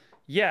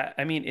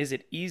 I mean, is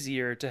it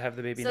easier to have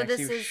the baby next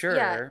to you?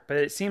 Sure. But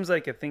it seems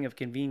like a thing of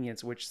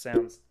convenience, which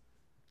sounds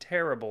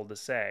terrible to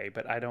say,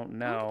 but I don't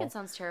know. I don't think it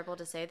sounds terrible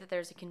to say that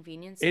there's a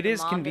convenience. It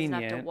is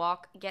convenient. Doesn't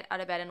have to get out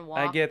of bed and walk.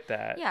 I get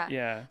that.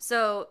 Yeah.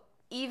 So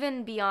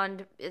even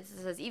beyond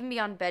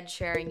bed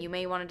sharing, you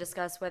may want to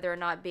discuss whether or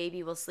not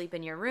baby will sleep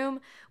in your room.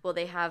 Will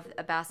they have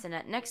a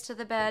bassinet next to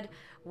the bed?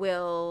 Which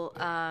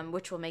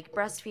will make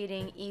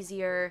breastfeeding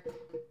easier,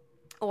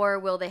 or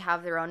will they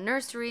have their own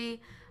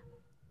nursery,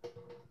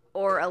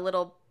 or a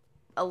little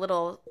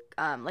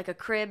like a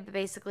crib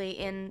basically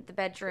in the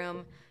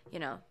bedroom?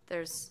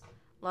 There's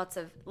lots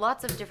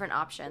of different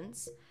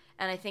options.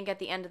 And I think at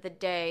the end of the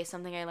day,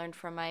 something I learned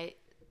from my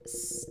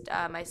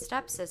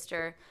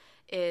stepsister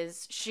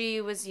is she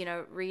was,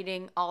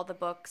 reading all the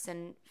books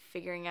and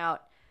figuring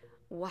out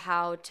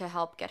how to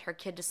help get her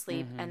kid to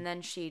sleep. Mm-hmm. And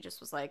then she just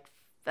was like,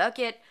 fuck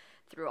it,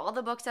 threw all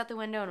the books out the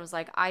window and was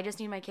like, I just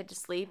need my kid to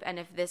sleep. And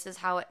if this is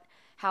how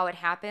it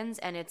happens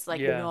and it's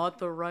like not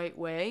the right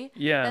way,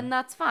 then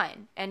that's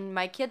fine. And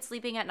my kid's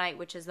sleeping at night,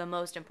 which is the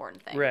most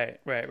important thing. Right.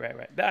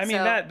 I mean,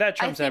 that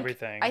trumps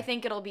everything. I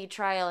think it'll be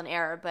trial and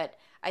error, but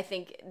I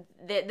think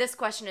this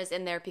question is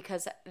in there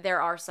because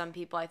there are some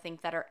people, I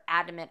think, that are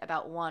adamant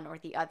about one or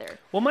the other.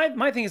 Well,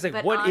 my thing is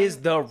like, what is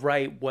the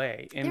right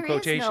way in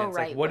quotations? No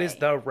right like, what is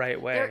the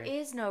right way? There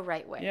is no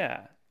right way.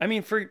 Yeah. I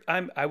mean,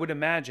 I would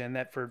imagine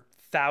that for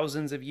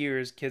thousands of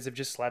years, kids have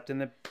just slept in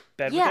the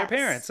bed with their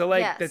parents. So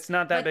it's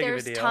not that big of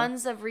a deal. There's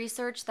tons of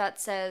research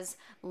that says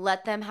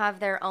let them have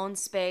their own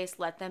space,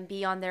 let them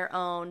be on their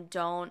own.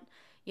 Don't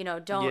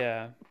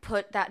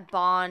put that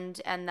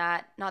bond and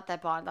not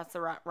that bond, that's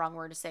the wrong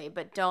word to say,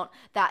 but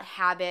that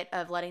habit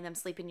of letting them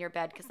sleep in your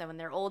bed, because then when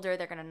they're older,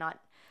 they're going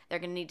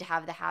to need to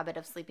have the habit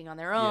of sleeping on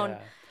their own. Yeah.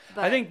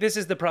 But I think this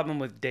is the problem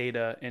with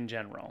data in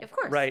general. Of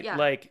course. Right? Yeah.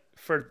 Like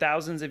for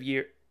thousands of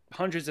years,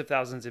 hundreds of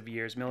thousands of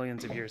years,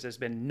 millions of years, there's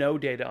been no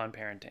data on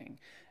parenting.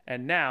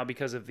 And now,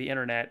 because of the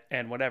internet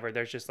and whatever,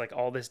 there's just like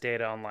all this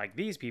data on like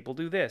these people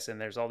do this, and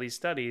there's all these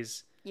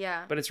studies.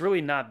 Yeah. But it's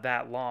really not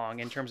that long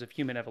in terms of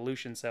human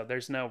evolution, so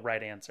there's no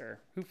right answer.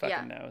 Who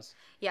fucking knows?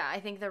 Yeah, I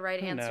think the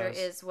right answer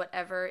is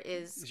whatever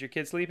is... Is your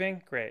kid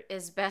sleeping? Great.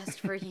 ...is best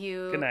for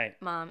you, Good night.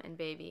 Mom and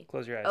baby.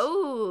 Close your eyes.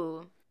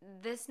 Oh,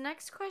 this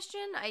next question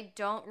I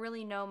don't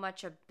really know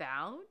much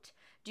about.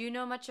 Do you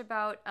know much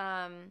about...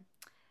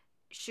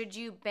 should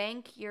you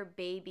bank your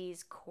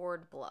baby's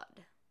cord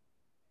blood?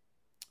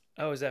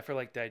 Oh, is that for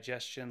like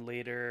digestion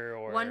later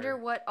or... Wonder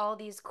what all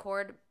these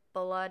cord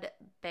blood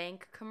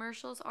bank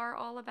commercials are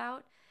all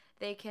about.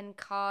 they can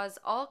cause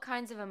all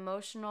kinds of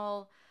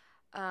emotional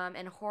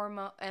and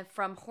hormone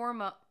from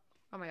hormone.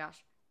 Oh my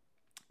gosh,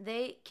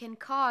 they can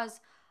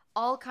cause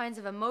all kinds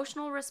of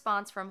emotional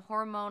response from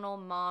hormonal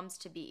moms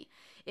to be.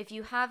 If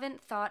you haven't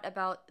thought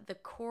about the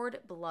cord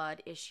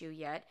blood issue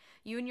yet,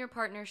 you and your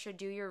partner should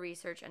do your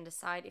research and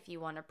decide if you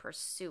want to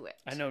pursue it.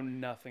 I know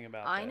nothing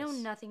about this. I know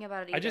nothing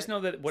about it either. I just know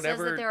that whatever... It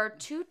says that there are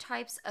 2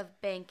 types of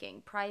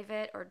banking,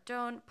 private or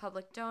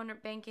public donor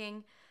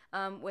banking.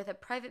 With a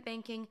private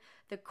banking,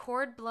 the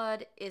cord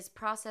blood is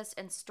processed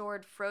and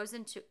stored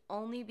frozen to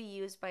only be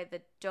used by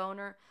the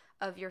donor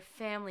of your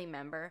family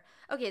member.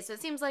 Okay, so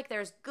it seems like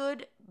there's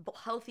good,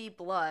 healthy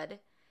blood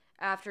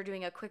after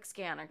doing a quick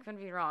scan. I could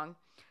be wrong.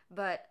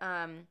 But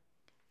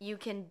you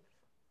can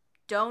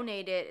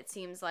donate it, it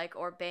seems like,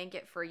 or bank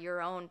it for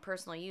your own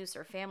personal use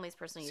or family's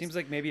personal use. Seems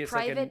like maybe it's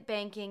private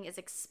banking is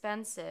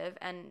expensive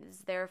and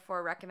is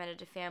therefore recommended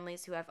to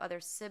families who have other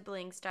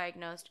siblings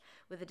diagnosed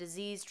with a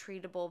disease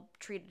treated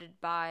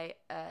by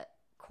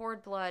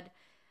cord blood.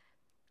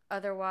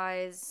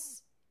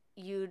 Otherwise,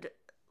 if you'd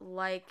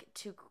like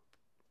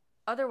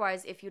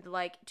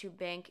to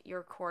bank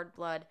your cord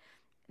blood,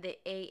 the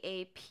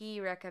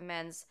AAP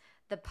recommends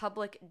the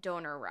public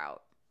donor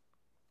route.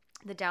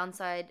 The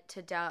downside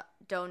to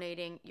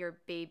donating your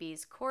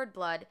baby's cord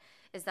blood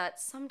is that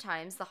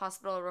sometimes the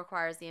hospital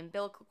requires the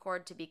umbilical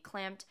cord to be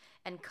clamped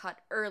and cut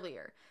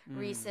earlier.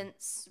 Recent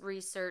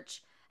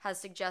research has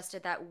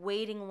suggested that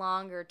waiting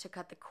longer to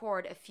cut the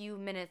cord, a few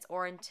minutes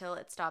or until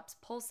it stops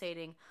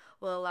pulsating,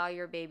 will allow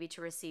your baby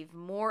to receive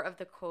more of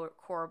the cord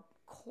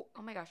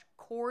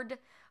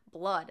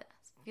blood.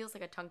 Feels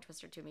like a tongue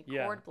twister to me.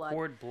 Cord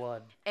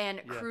blood.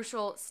 And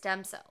crucial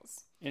stem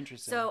cells.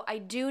 Interesting. So I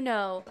do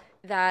know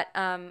that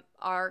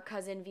our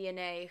cousin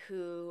Vianney,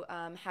 who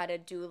had a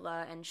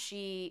doula, and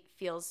she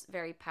feels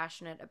very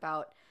passionate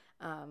about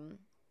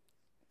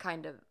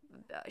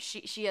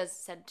she has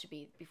said to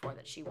me before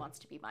that she wants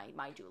to be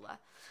my doula.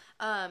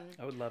 I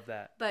would love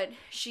that. But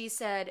she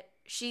said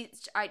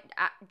I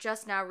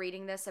just now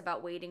reading this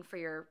about waiting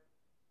for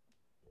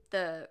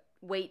the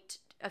wait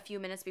a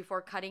few minutes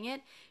before cutting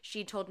it.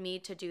 She told me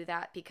to do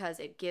that because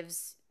it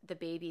gives the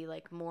baby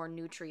like more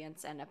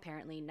nutrients and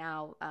apparently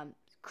now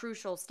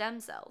crucial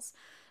stem cells.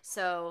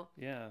 So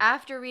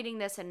after reading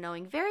this and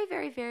knowing very,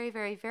 very, very,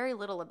 very, very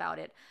little about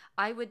it,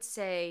 I would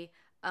say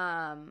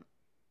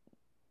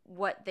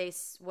what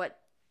this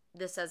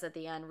says at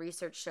the end,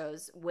 research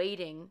shows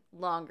waiting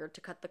longer to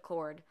cut the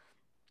cord,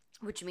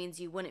 which means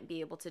you wouldn't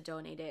be able to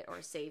donate it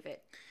or save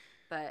it.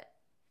 But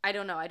I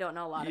don't know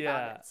a lot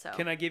about it. So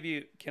can I give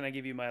you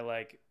my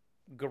like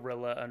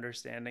guerrilla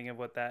understanding of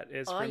what that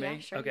is for me? Yeah,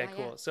 sure. Okay,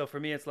 cool. Yeah. So for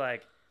me, it's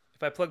like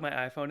if I plug my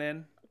iPhone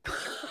in.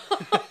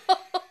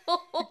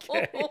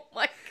 Okay. Oh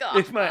my god!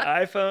 If my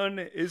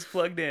iPhone is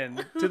plugged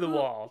in to the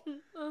wall,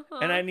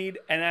 and I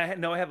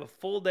know I have a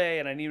full day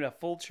and I need a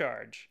full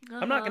charge,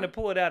 I'm not going to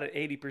pull it out at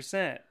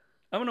 80%.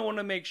 I'm going to want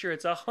to make sure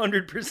it's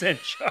 100%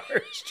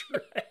 charged,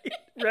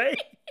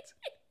 right?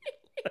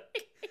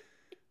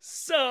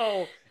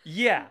 So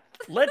yeah,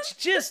 let's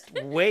just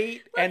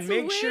wait and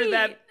make sure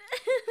that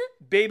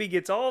baby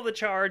gets all the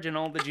charge and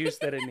all the juice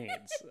that it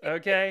needs.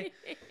 Okay,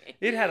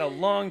 it had a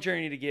long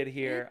journey to get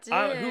here.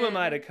 Who am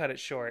I to cut it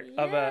short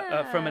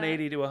from an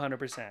 80 to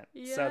 100%?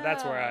 Yeah. So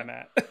that's where I'm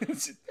at.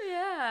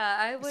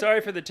 I would.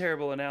 Sorry for the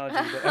terrible analogy,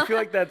 but I feel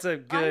like that's a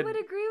good. I would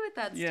agree with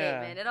that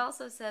statement. It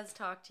also says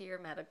talk to your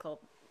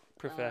medical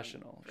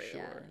professional.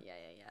 Sure. Yeah.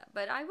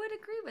 But I would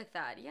agree with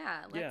that.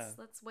 Yeah.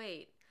 Let's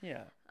wait.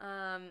 Yeah.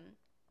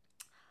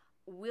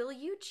 Will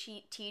you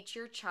teach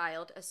your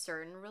child a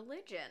certain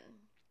religion?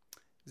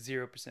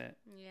 0%.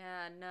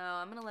 Yeah, no,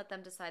 I'm going to let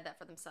them decide that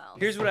for themselves.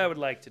 Here's what I would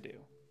like to do.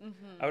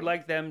 I would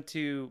like them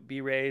to be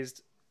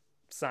raised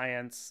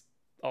science,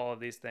 all of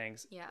these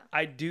things. Yeah.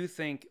 I do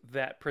think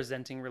that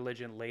presenting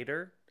religion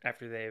later,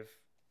 after they've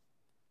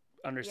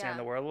understand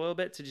the world a little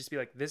bit, to just be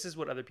like, this is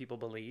what other people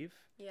believe.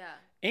 Yeah.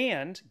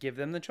 And give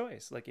them the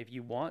choice. Like, if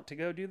you want to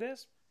go do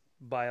this,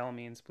 by all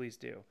means, please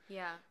do.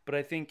 Yeah. But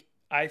I think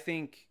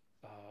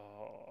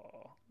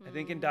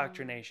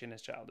indoctrination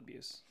is child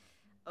abuse.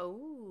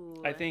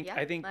 Oh, I think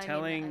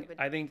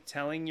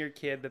telling your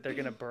kid that they're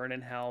gonna burn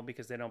in hell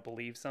because they don't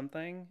believe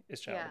something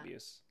is child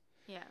abuse.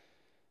 Yeah.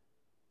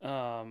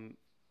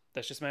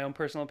 That's just my own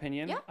personal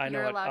opinion. Yeah, I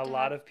know a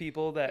lot of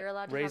people that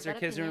raise their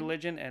kids in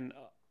religion, and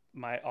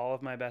all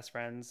of my best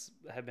friends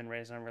have been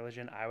raised on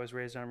religion. I was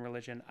raised on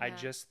religion. Yeah. I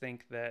just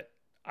think that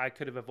I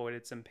could have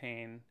avoided some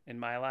pain in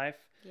my life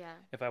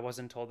if I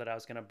wasn't told that I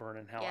was going to burn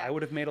in hell. Yeah. I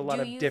would have made a lot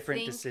of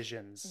different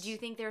decisions. Do you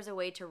think there's a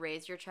way to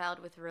raise your child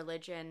with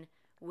religion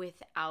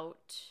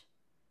without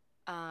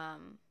I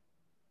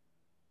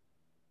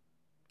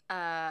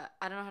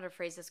don't know how to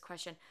phrase this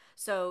question.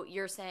 So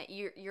you're saying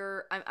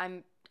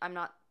I'm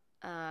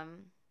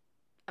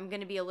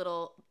going to be a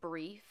little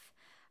brief.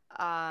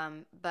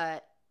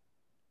 But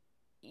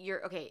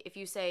if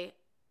you say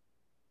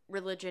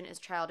religion is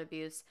child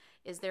abuse,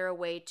 is there a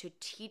way to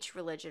teach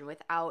religion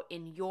without,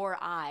 in your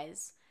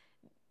eyes,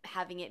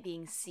 having it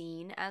being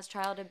seen as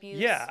child abuse.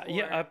 Yeah,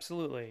 yeah,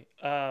 absolutely.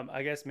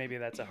 I guess maybe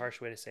that's a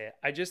harsh way to say it.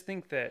 I just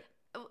think that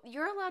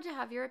you're allowed to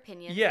have your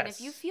opinions. Yes. And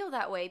if you feel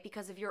that way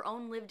because of your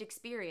own lived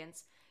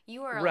experience,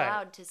 you are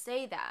allowed to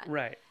say that.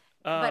 Right.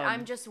 But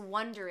I'm just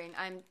wondering,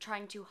 I'm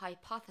trying to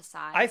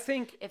hypothesize I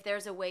think if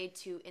there's a way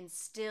to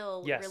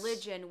instill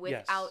religion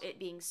without it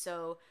being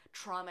so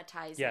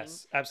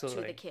traumatizing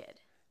absolutely. to the kid.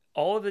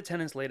 All of the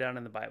tenets laid out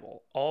in the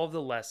Bible, all of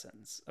the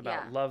lessons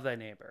about love thy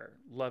neighbor,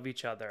 love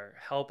each other,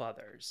 help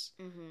others,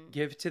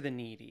 give to the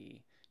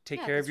needy,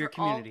 take care of your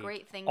community. All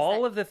great things.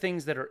 All of the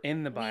things that are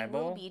in the Bible,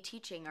 we will be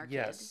teaching our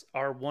kids.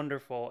 Are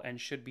wonderful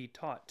and should be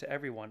taught to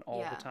everyone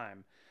all the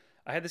time.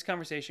 I had this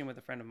conversation with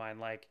a friend of mine,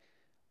 like,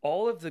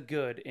 all of the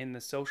good in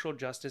the social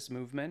justice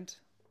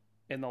movement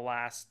in the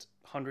last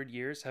 100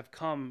 years have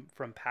come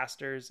from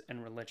pastors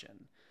and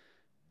religion.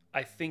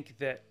 I think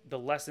that the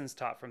lessons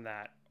taught from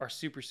that are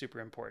super, super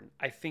important.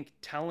 I think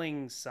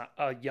telling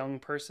a young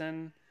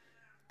person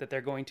that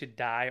they're going to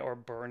die or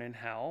burn in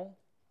hell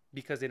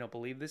because they don't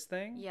believe this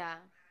thing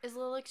is a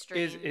little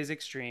extreme. Is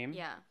extreme.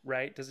 Yeah.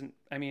 Right?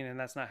 And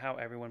that's not how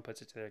everyone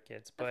puts it to their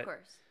kids. But of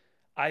course.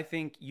 I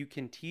think you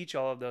can teach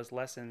all of those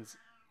lessons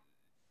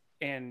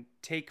and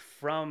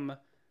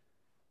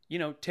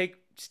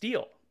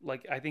steal.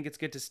 Like, I think it's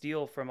good to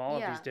steal from all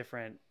of these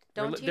different.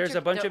 We're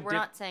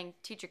not saying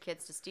teach your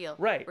kids to steal.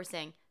 Right. We're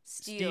saying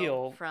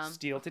steal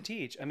to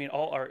teach. I mean,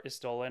 all art is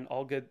stolen,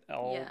 all good.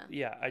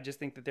 I just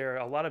think that there are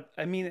a lot of,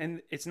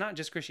 and it's not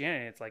just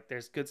Christianity. It's like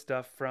there's good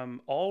stuff from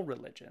all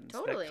religions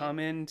that come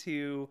in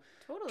to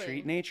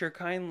treat nature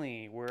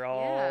kindly. We're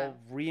all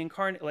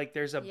reincarnate. Like,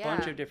 there's a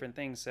bunch of different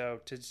things. So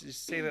to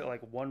just say that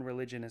like one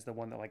religion is the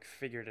one that like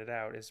figured it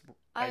out is,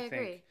 I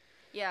agree.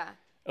 Think,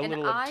 a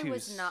little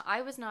obtuse.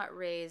 I was not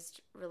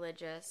raised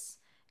religious.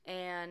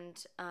 And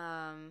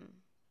can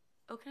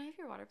I have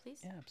your water, please?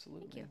 Yeah,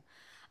 absolutely. Thank you.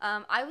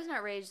 I was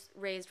not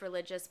raised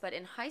religious, but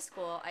in high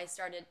school I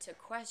started to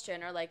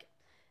question, or like,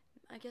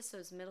 I guess it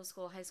was middle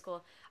school, high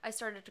school, I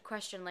started to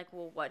question, like,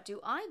 well, what do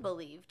I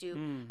believe?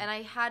 And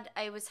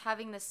I was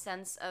having this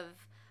sense of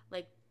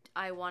like,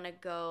 I want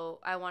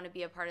to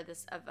be a part of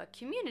a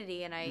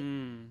community, and I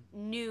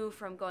knew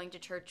from going to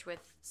church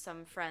with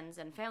some friends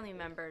and family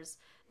members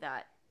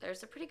that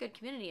there's a pretty good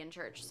community in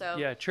church. So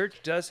yeah,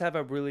 church does have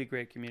a really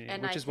great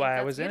community, which is why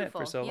I was in it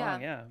for so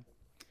long. Yeah.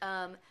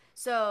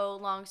 So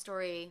long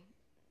story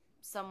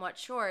somewhat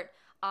short,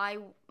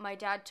 my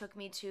dad took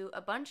me to a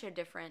bunch of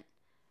different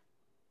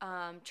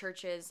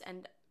churches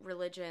and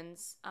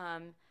religions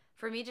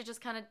for me to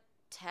just kind of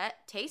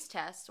taste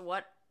test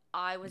what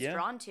I was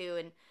drawn to.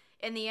 And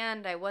in the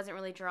end, I wasn't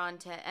really drawn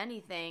to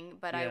anything,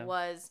 but I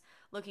was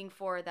looking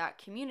for that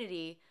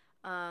community.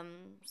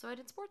 So I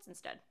did sports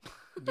instead.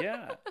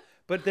 Yeah.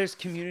 But there's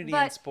community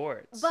in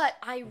sports. But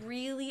I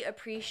really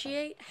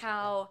appreciate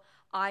how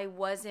I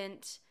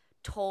wasn't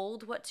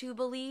told what to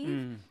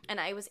believe, and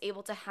I was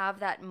able to have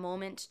that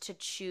moment to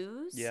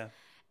choose. Yeah.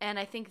 And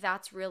I think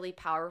that's really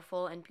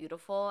powerful and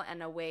beautiful,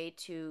 and a way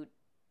to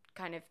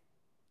kind of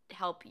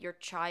help your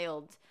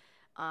child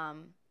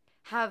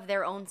have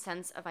their own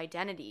sense of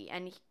identity.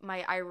 And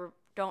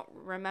don't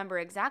remember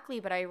exactly,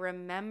 but I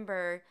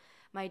remember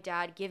my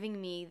dad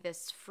giving me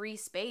this free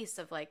space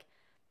of like,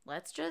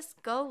 let's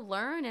just go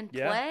learn and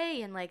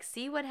play and like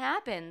see what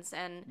happens.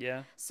 And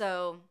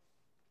so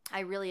I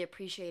really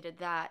appreciated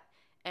that.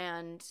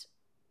 And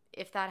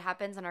if that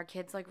happens and our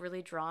kid's like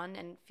really drawn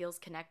and feels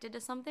connected to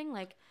something,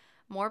 like,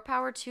 more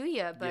power to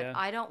you. But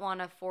I don't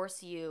want to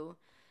force you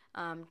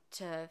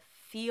to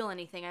feel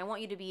anything. I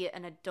want you to be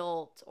an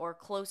adult or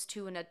close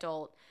to an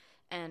adult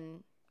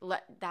and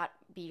let that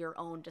be your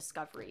own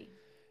discovery.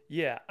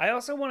 Yeah. I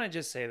also want to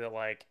just say that,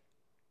 like,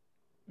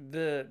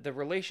 the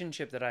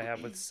relationship that I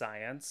have with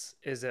science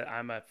is that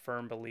I'm a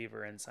firm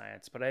believer in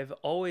science, but I've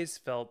always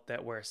felt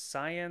that where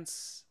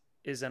science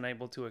is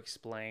unable to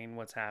explain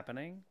what's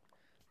happening,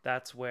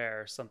 that's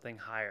where something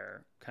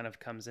higher kind of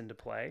comes into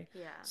play.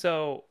 Yeah.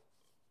 So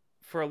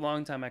for a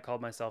long time, I called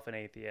myself an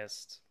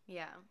atheist.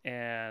 Yeah.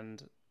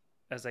 And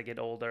as I get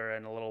older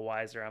and a little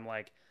wiser, I'm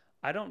like,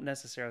 I don't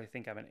necessarily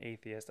think I'm an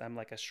atheist. I'm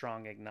like a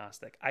strong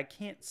agnostic. I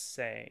can't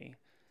say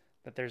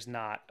that there's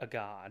not a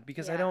God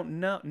because I don't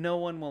know. No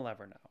one will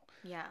ever know.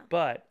 Yeah.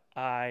 But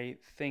I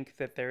think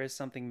that there is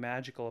something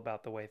magical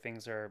about the way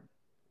things are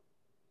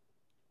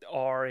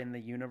in the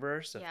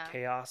universe of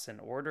chaos and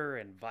order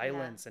and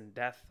violence and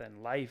death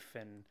and life.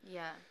 And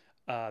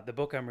the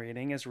book I'm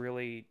reading is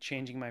really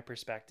changing my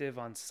perspective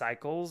on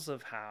cycles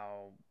of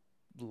how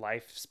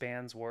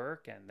lifespans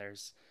work. And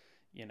there's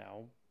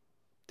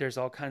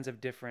all kinds of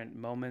different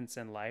moments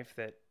in life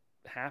that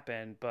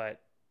happen,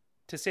 but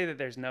to say that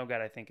there's no God,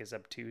 I think, is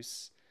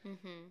obtuse.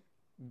 Mm-hmm.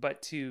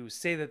 But to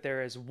say that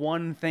there is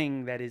one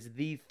thing that is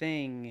the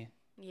thing,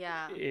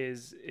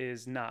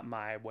 is not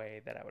my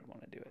way that I would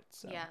want to do it.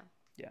 So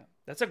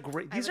that's a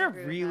great. These are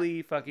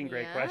really fucking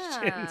great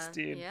questions,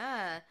 dude.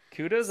 Yeah.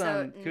 Kudos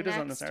on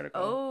this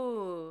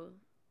article.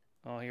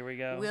 Oh, here we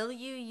go. Will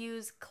you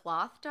use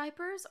cloth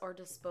diapers or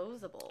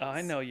disposables? Oh,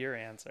 I know your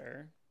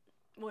answer.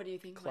 What do you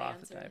think?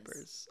 Cloth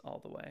diapers all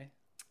the way.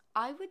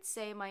 I would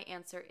say my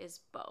answer is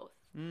both.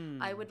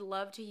 I would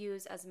love to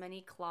use as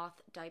many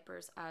cloth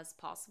diapers as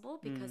possible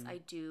because I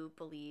do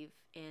believe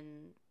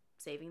in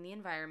saving the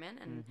environment,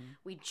 and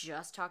we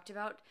just talked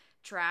about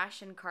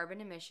trash and carbon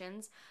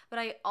emissions, but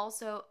I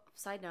also,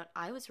 side note,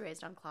 I was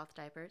raised on cloth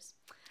diapers.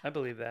 I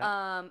believe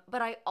that.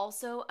 But I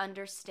also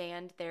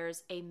understand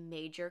there's a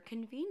major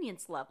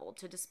convenience level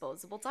to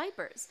disposable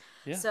diapers.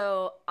 Yeah.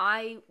 So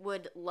I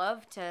would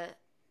love to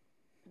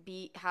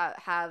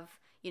have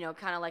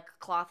kind of like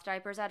cloth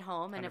diapers at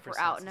home, and if we're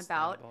out and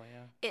about,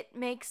 it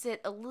makes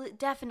it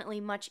definitely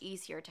much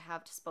easier to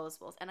have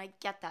disposables. And I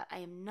get that. I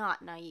am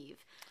not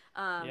naive.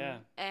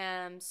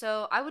 And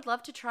so I would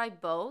love to try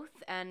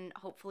both and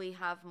hopefully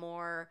have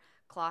more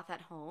cloth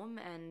at home.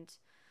 And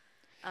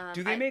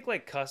do they make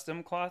like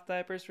custom cloth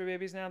diapers for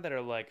babies now that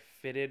are like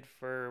fitted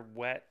for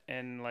wet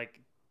and like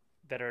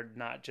that are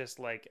not just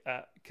like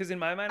because in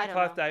my mind a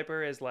cloth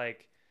diaper is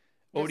like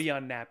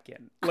Odeon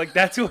napkin. Like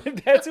that's what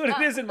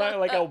it is in my,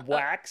 like a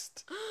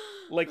waxed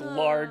like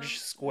large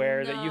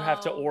square that you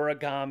have to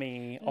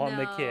origami on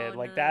the kid.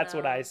 Like that's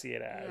what I see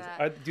it as.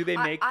 Yeah. Do they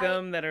make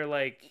them that are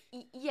like?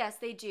 Yes,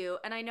 they do.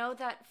 And I know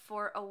that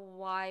for a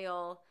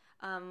while,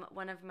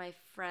 one of my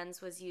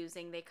friends was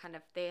using, they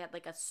had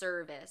like a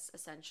service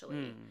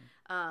essentially.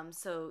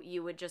 So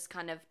you would just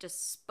kind of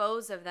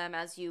dispose of them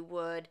as you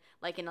would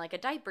like in like a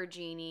diaper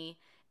genie.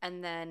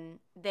 And then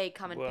they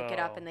come and pick it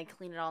up and they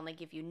clean it all and they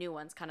give you new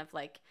ones, kind of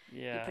like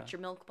you put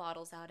your milk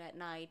bottles out at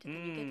night and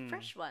then you get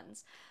fresh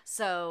ones.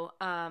 So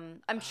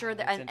I'm sure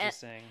that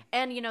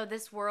and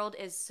this world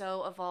is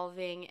so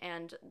evolving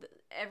and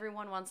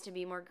everyone wants to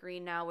be more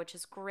green now, which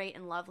is great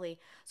and lovely.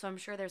 So I'm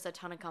sure there's a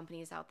ton of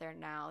companies out there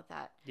now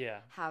that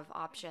have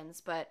options.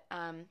 But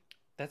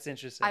that's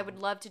interesting. I would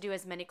love to do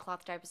as many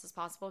cloth diapers as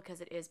possible because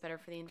it is better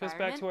for the environment.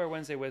 Goes back to our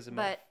Wednesday wisdom.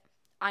 But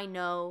I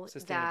know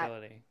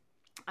sustainability.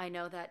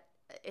 that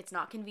it's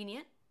not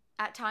convenient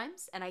at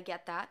times, and I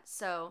get that.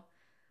 So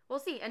we'll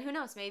see. And who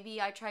knows? Maybe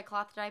I try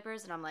cloth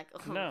diapers, and I'm like,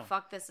 oh,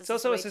 fuck this. It's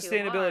also a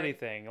sustainability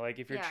thing. Like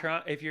if you're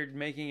if you're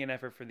making an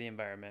effort for the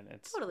environment,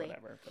 it's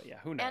whatever. But yeah,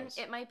 who knows? And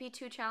it might be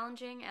too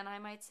challenging, and I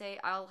might say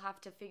I'll have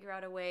to figure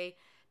out a way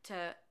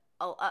to.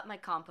 I'll up my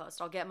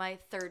compost. I'll get my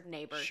third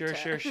neighbor to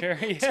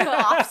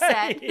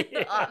offset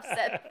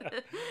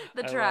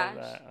the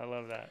trash. I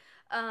love that.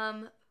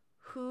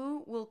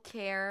 Who will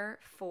care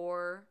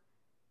for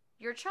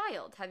your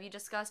child? Have you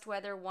discussed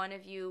whether one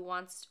of you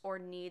wants or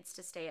needs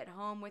to stay at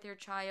home with your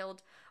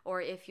child,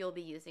 or if you'll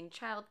be using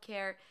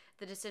childcare?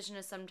 The decision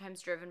is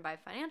sometimes driven by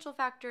financial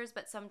factors,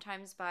 but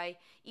sometimes by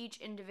each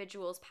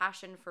individual's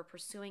passion for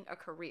pursuing a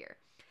career.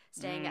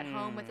 Staying at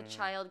home with a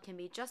child can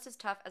be just as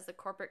tough as the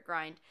corporate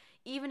grind.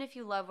 Even if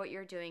you love what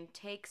you're doing,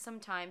 take some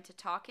time to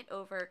talk it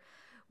over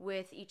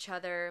with each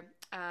other,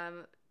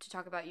 to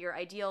talk about your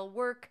ideal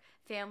work,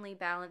 family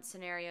balance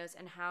scenarios,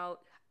 and how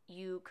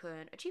you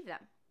could achieve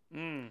them.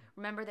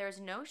 Remember, there is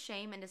no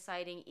shame in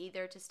deciding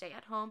either to stay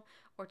at home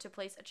or to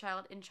place a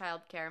child in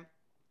childcare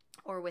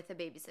or with a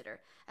babysitter.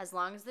 As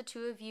long as the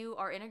two of you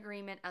are in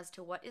agreement as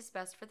to what is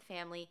best for the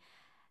family,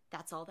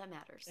 that's all that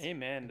matters.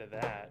 Amen to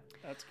that.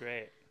 That's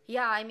great.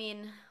 Yeah, I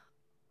mean,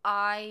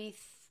 I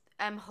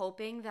am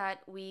hoping that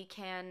we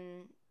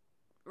can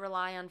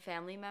rely on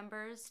family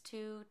members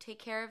to take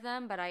care of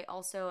them, but I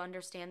also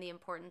understand the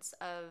importance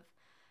of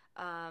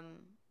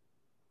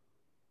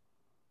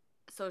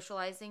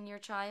socializing your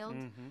child.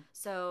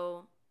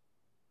 So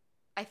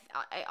I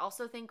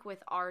also think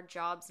with our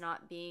jobs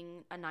not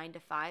being a 9 to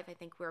 5, I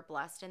think we're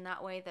blessed in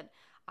that way that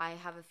I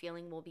have a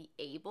feeling we'll be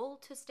able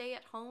to stay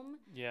at home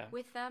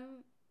with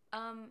them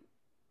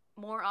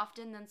more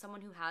often than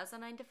someone who has a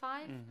 9 to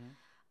 5.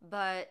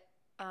 But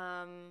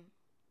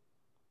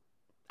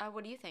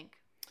what do you think?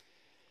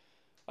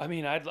 I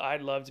mean,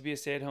 I'd love to be a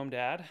stay-at-home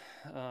dad,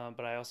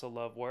 but I also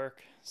love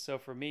work. So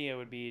for me, it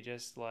would be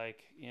just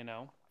like,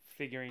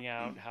 figuring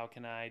out how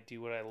can I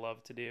do what I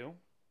love to do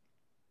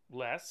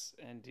less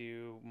and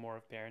do more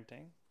of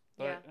parenting.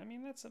 But I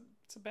mean, it's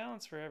a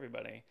balance for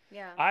everybody.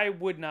 Yeah. I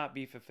would not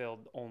be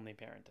fulfilled only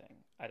parenting.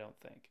 I don't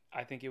think.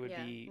 I think it would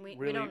be really.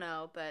 We don't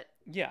know, but.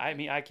 Yeah, I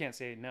mean, I can't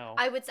say no.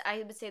 I would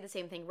say the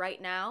same thing right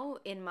now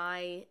in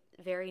my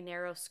very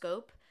narrow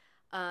scope.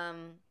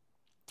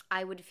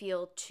 I would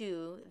feel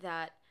too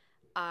that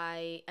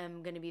I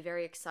am going to be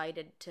very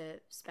excited to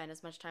spend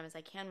as much time as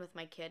I can with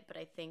my kid, but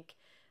I think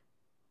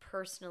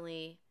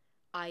personally,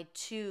 I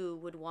too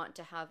would want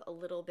to have a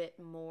little bit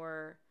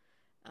more.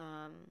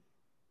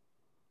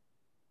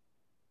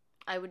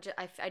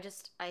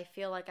 I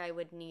feel like I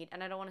would need,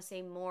 and I don't want to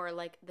say more,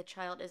 like the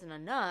child isn't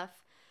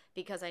enough,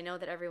 because I know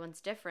that everyone's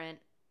different,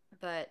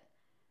 but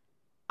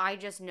I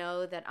just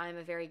know that I'm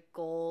a very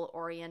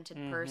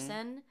goal-oriented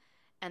person,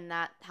 and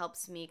that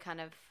helps me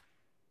kind of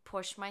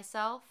push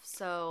myself.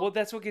 So well,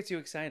 that's what gets you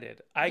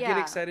excited. I get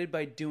excited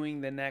by doing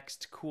the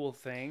next cool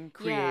thing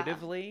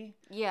creatively.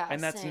 Yeah.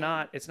 And that's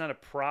it's not a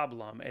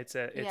problem. It's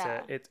a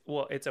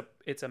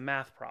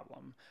math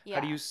problem. Yeah.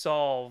 How do you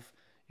solve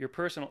your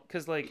personal,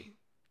 cuz like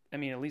I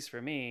mean, at least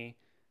for me,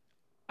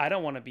 I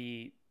don't want to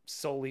be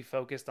solely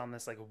focused on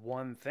this like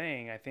one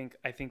thing. I think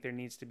there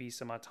needs to be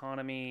some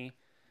autonomy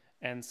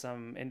and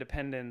some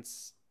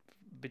independence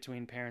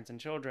between parents and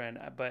children.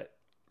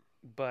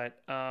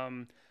 But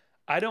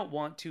I don't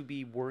want to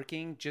be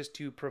working just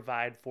to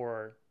provide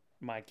for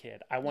my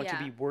kid. I want to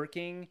be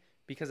working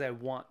because I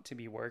want to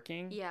be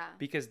working. Yeah.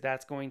 Because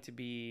that's going to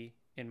be,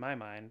 in my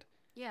mind,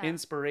 yeah.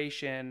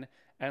 inspiration.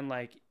 And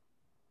like,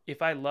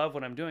 if I love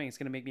what I'm doing, it's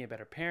going to make me a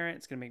better parent.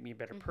 It's going to make me a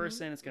better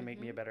person. It's going to make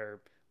me a better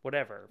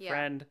whatever,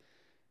 friend.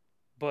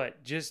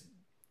 But just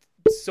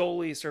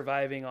solely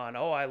surviving on,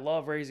 oh, I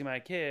love raising my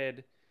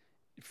kid,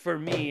 for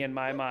me, in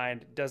my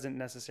mind, doesn't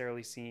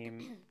necessarily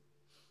seem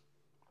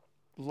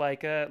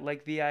like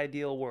the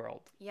ideal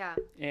world. Yeah.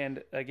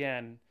 And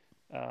again,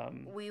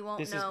 we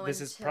won't know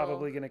this is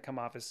probably going to come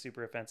off as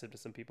super offensive to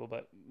some people,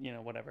 but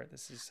whatever.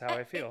 This is how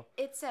I feel.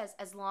 It says,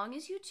 as long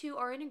as you two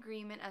are in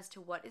agreement as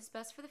to what is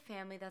best for the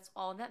family, that's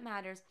all that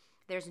matters.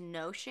 There's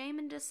no shame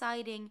in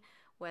deciding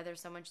whether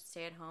someone should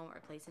stay at home or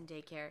place in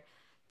daycare.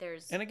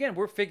 And again,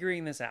 we're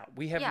figuring this out.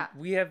 We have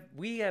Who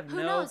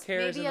no knows?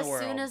 cares Maybe in the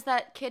world. Maybe as soon as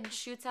that kid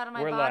shoots out of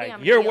my we're body, like,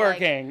 I'm you're gonna be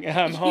working. Like,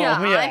 I'm home.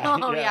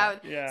 I'm home.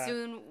 Yeah.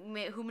 Soon,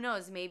 who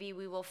knows? Maybe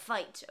we will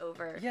fight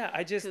over.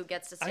 Who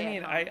gets to stay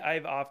at home.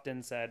 I've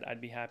often said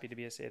I'd be happy to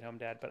be a stay-at-home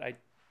dad, but I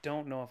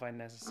don't know if I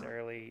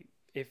necessarily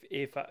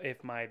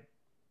if my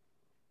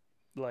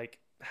like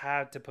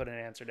had to put an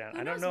answer down.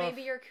 Who I don't knows? know.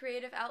 Maybe your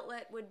creative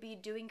outlet would be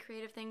doing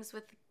creative things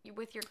with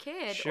your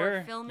kid, sure,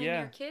 or filming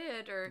your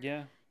kid, or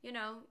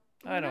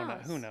I don't know.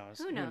 Who knows?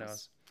 Who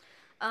knows?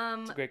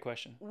 It's a great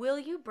question. Will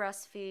you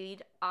breastfeed?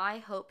 I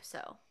hope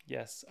so.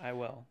 Yes, I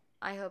will.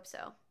 I hope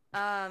so.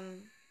 I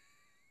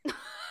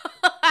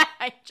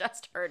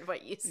just heard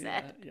what you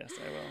said. Yeah, yes,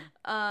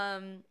 I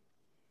will.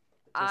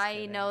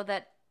 I know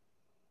that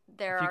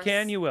there are. If you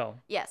can, you will.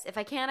 Yes, if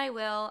I can, I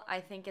will.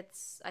 I think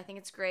it's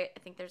great. I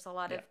think there's a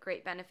lot of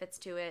great benefits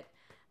to it.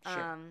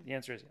 Sure. The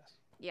answer is yes.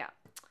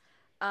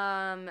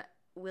 Yeah.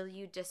 Will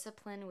you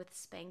discipline with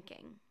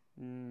spanking?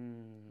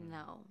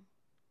 No.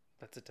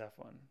 That's a tough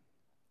one.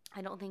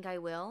 I don't think I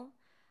will.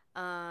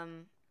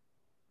 I'm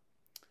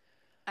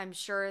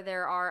sure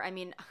there are. I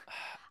mean,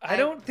 I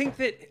don't think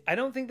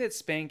that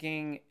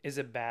spanking is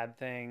a bad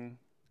thing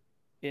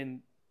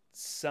in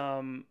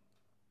some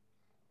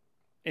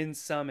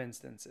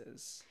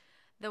instances.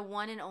 The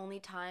one and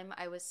only time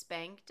I was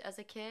spanked as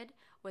a kid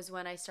was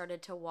when I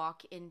started to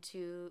walk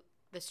into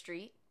the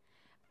street.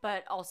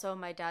 But also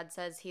my dad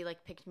says he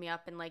like picked me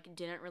up and like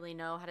didn't really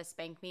know how to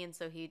spank me, and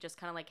so he just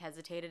kind of like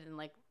hesitated and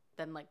like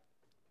then like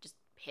just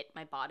hit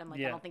my bottom. Like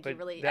I don't think he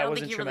really. That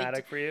wasn't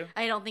traumatic for you.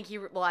 I don't think he.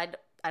 Well, I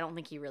don't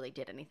think he really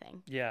did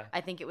anything. Yeah.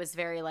 I think it was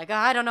very like, oh,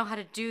 I don't know how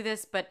to do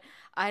this, but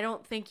I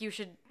don't think you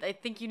should. I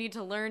think you need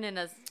to learn in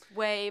a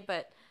way,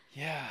 but.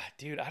 Yeah,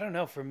 dude. I don't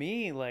know. For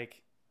me,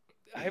 like,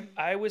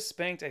 I was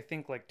spanked. I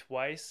think like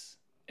twice,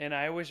 and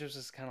I was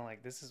just kind of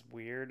like, this is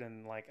weird,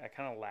 and like I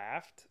kind of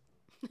laughed.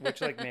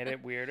 Which like made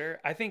it weirder.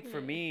 I think for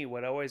me,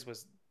 what always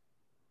was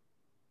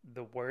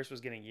the worst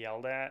was getting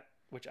yelled at,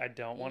 which I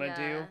don't want to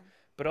do.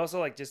 But also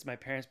like just my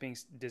parents being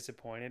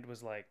disappointed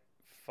was like,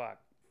 fuck.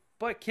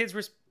 But kids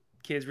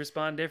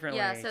respond differently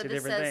to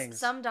different things.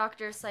 Some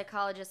doctors,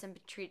 psychologists, and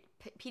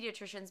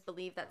pediatricians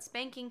believe that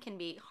spanking can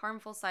be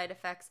harmful side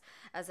effects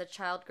as a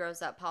child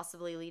grows up,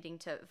 possibly leading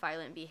to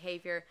violent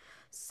behavior,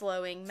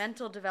 slowing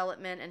mental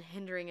development, and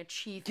hindering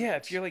achievement. Yeah,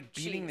 if you're like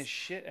beating the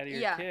shit out of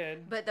your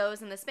kid. But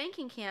those in the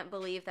spanking camp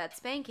believe that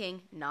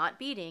spanking, not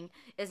beating,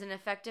 is an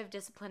effective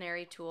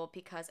disciplinary tool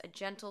because a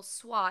gentle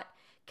swat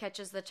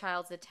catches the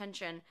child's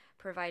attention,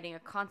 providing a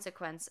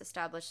consequence,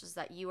 establishes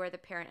that you are the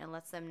parent, and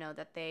lets them know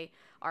that they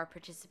are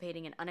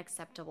participating in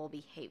unacceptable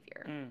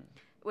behavior.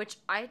 Which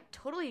I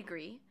totally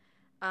agree.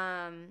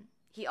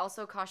 He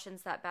also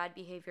cautions that bad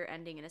behavior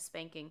ending in a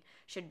spanking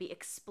should be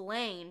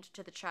explained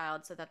to the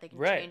child so that they can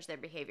change their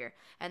behavior.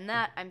 And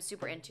that I'm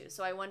super into.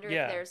 So I wonder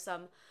if there's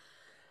some...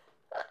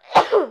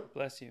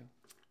 Bless you.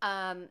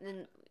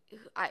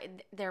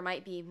 There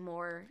might be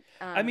more...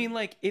 I mean,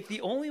 like, if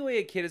the only way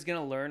a kid is going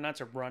to learn not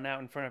to run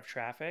out in front of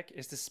traffic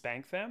is to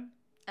spank them...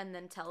 And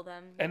then tell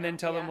them...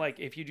 them,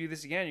 like, if you do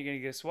this again, you're going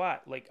to get a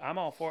swat. Like, I'm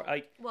all for...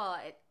 Like, well,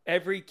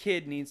 every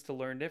kid needs to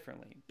learn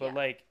differently. But,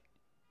 like...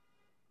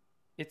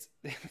 It's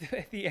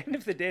at the end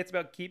of the day, it's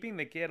about keeping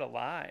the kid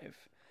alive.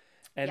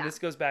 And this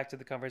goes back to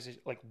the conversation,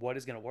 like, what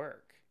is going to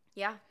work?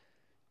 Yeah.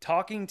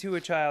 Talking to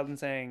a child and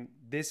saying,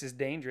 this is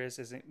dangerous,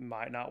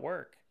 might not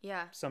work.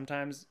 Yeah.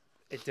 Sometimes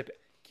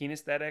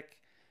kinesthetic,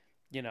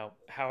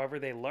 however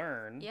they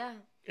learn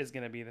is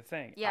going to be the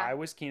thing. Yeah. I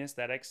was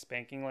kinesthetic.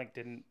 Spanking, like,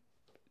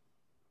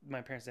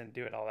 my parents didn't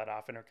do it all that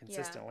often or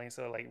consistently.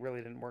 So, like,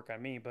 really didn't work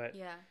on me. But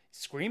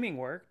screaming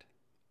worked.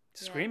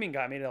 Screaming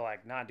got me to,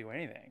 like, not do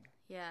anything.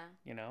 Yeah.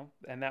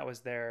 And that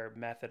was their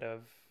method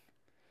of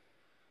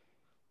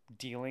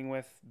dealing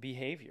with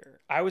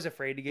behavior. I was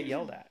afraid to get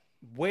yelled at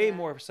way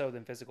more so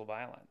than physical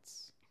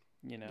violence,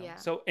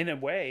 So in a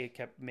way,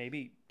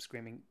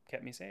 screaming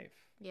kept me safe.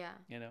 Yeah.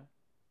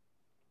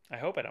 I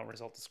hope I don't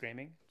result to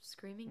screaming.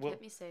 Screaming kept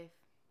me safe.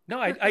 No,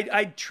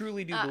 I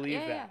truly do believe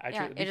yeah, that.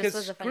 yeah, yeah. It just Because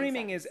was a funny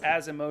screaming is sentence.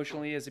 as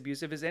emotionally as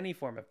abusive as any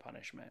form of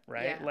punishment,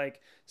 right? Yeah.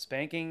 Like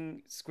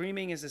spanking,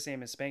 screaming is the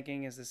same as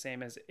spanking, is the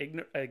same as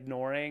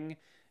ignoring,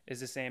 is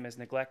the same as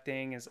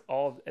neglecting, is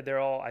all, they're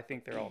all, I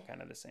think they're all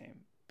kind of the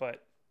same.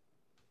 But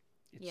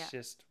it's Yeah.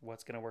 just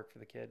what's going to work for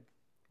the kid.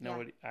 Yeah.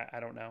 Nobody, I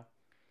don't know.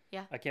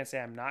 Yeah. I can't say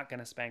I'm not going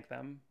to spank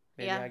them.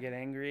 Maybe Yeah. I get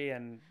angry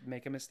and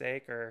make a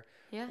mistake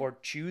Yeah. or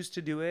choose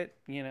to do it,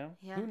 you know?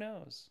 Yeah. Who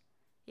knows?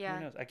 Yeah.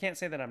 Who knows? I can't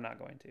say that I'm not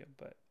going to,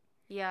 but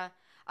Yeah.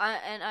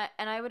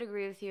 And I would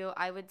agree with you.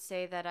 I would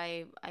say that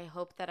I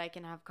hope that I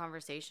can have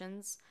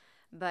conversations,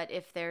 but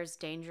if there's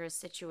dangerous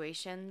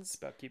situations, it's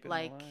about keeping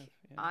like them alive.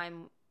 Yeah.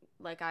 I'm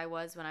like I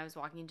was when I was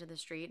walking into the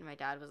street and my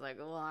dad was like,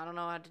 "Well, I don't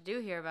know what to do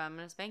here, but I'm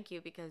going to spank you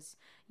because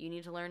you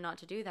need to learn not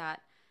to do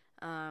that."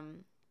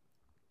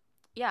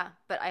 Yeah,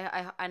 but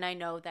I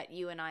know that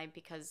you and I,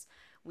 because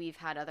we've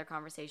had other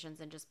conversations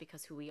and just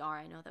because who we are,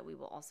 I know that we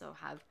will also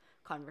have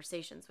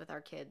conversations with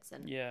our kids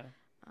and Yeah.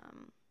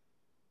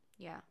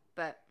 yeah,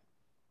 but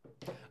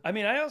I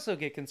mean, I also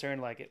get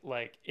concerned,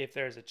 like if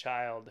there's a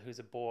child who's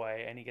a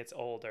boy and he gets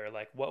older,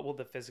 like what will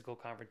the physical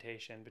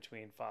confrontation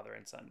between father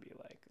and son be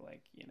like?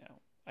 Like, you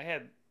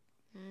know,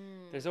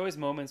 there's always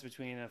moments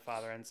between a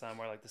father and son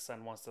where like the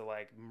son wants to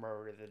like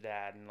murder the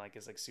dad and like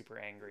is like super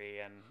angry,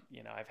 and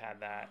you know, I've had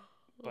that,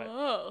 but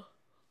whoa.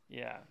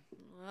 yeah,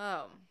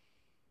 Whoa.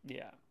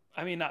 yeah.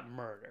 I mean, not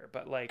murder,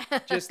 but like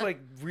just like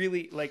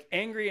really like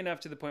angry enough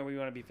to the point where you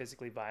want to be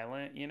physically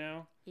violent, you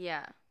know?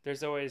 Yeah.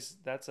 There's always,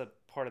 that's a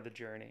part of the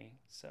journey.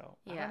 So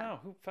I Yeah. don't know.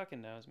 Who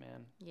fucking knows,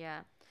 man?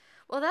 Yeah.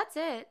 Well, that's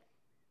it.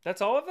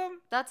 That's all of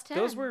them? That's 10.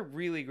 Those were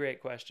really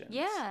great questions.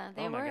 Yeah,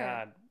 they were. Oh my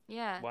God.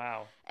 Yeah.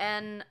 Wow.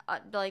 And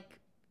like,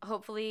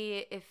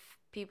 hopefully, if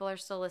people are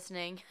still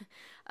listening,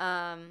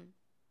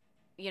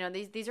 you know,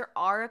 these are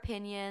our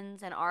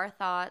opinions and our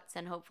thoughts,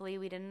 and hopefully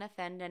we didn't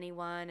offend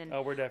anyone. And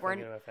Oh, we're definitely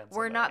going to offend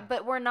we're somebody. not,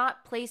 but we're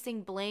not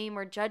placing blame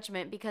or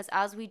judgment, because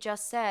as we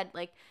just said,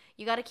 like,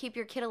 you got to keep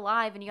your kid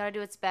alive and you got to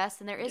do its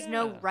best, and there is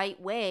no Yeah. right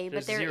way,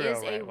 There's but there zero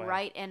is a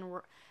right way.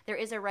 there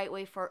is a right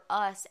way for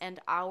us and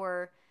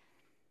our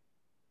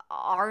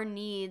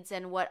needs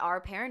and what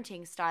our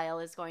parenting style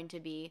is going to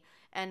be.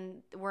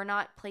 And we're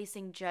not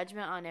placing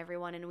judgment on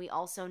everyone, and we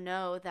also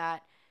know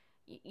that,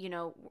 you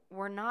know,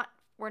 we're not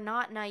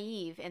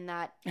naive in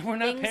that We're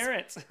not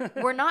parents.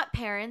 we're not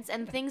parents,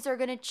 and things are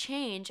going to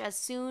change as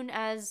soon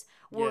as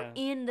we're Yeah.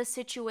 in the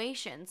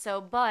situation.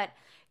 So, but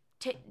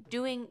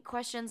doing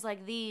questions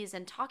like these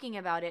and talking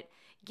about it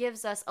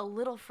gives us a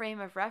little frame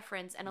of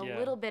reference and a Yeah.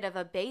 little bit of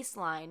a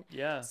baseline,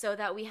 Yeah. so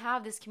that we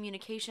have this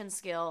communication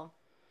skill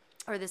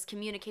or this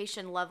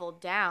communication level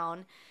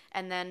down.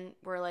 And then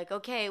we're like,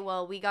 okay,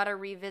 well, we got to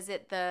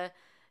revisit the,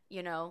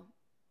 you know,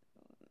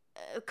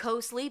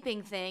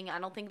 co-sleeping thing. I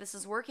don't think this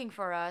is working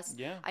for us.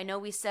 Yeah. I know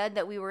we said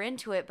that we were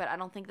into it, but I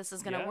don't think this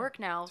is going to Yeah, work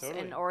now.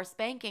 totally. Or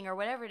spanking or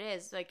whatever it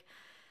is. Like,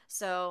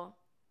 so,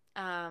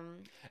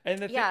 And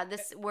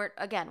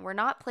we're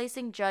not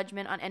placing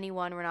judgment on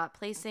anyone. We're not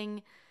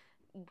placing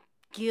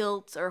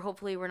guilt, or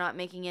hopefully we're not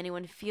making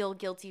anyone feel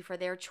guilty for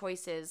their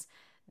choices.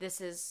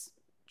 This is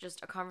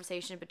just a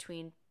conversation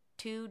between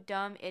two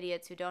dumb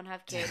idiots who don't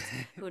have kids,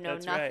 who know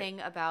That's right. nothing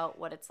about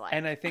what it's like.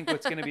 And I think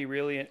what's going to be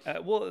really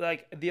well,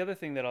 like the other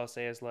thing that I'll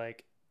say is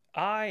like,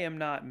 I am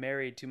not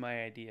married to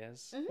my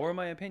ideas or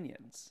my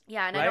opinions.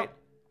 Yeah, and right?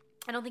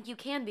 I don't think you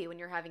can be when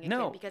you're having a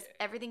No. kid, because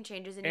everything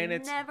changes and And you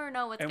it's- never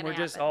know what's going And to we're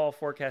happen. just all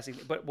forecasting.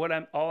 But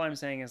all I'm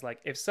saying is like,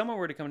 if someone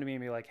were to come to me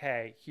and be like,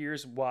 hey,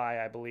 here's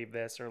why I believe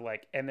this, or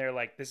like, and they're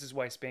like, this is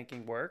why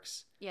spanking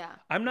works. Yeah.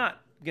 I'm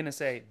not going to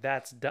say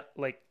that's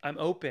like, I'm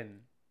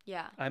open.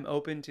 Yeah. I'm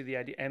open to the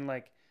idea. And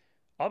like,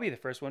 I'll be the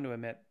first one to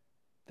admit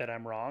that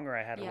I'm wrong or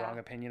I had a Yeah. wrong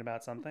opinion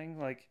about something.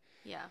 Like,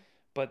 Yeah.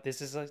 but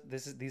these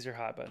are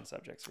hot button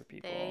subjects for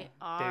people. They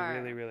are. They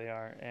really, really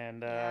are.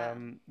 And, Yeah.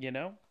 you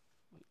know,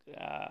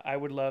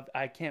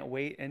 I can't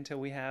wait until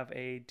we have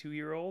a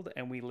 2-year-old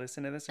and we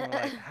listen to this and we're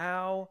like,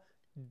 how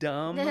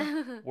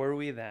dumb were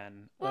we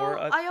then? Well,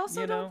 I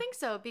also you know, don't think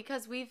so,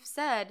 because we've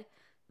said,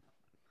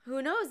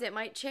 who knows, it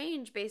might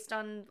change based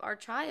on our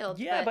child.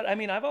 Yeah, but I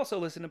mean, I've also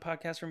listened to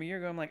podcasts from a year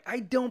ago. I'm like, I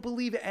don't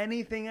believe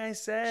anything I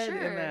said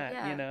Sure, in that.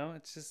 yeah. You know,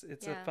 it's just,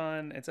 it's Yeah. a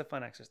fun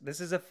exercise. This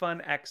is a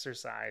fun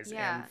exercise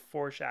Yeah. in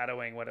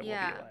foreshadowing what it will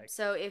be like.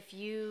 So if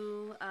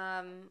you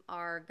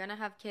are gonna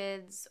have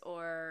kids,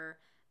 or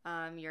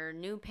you're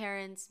new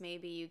parents,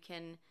 maybe you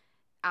can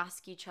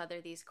ask each other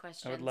these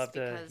questions. I would love to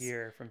because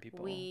hear from people.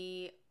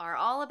 we are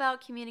all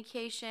about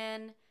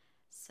communication.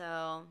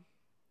 So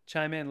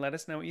Chime in. Let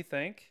us know what you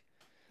think.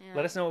 yeah.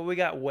 Let us know what we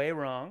got way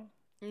wrong.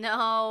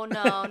 No,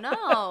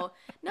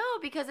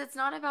 because it's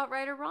not about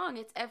right or wrong.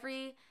 It's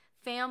every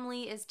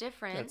family is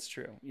different. That's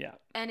true. Yeah.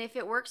 And if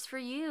it works for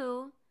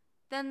you,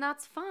 then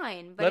that's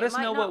fine. But Let it us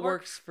might know not what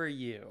work. works for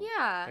you.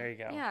 Yeah. There you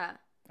go. Yeah.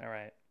 All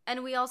right.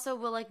 And we also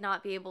will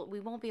we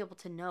won't be able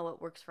to know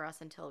what works for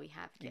us until we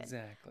have kids.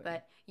 Exactly.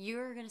 But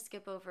you're going to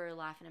skip over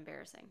laugh and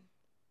embarrassing.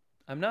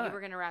 I'm not. You were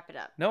going to wrap it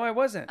up. No, I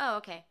wasn't. Oh,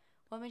 okay.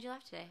 What made you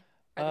laugh today?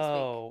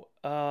 Or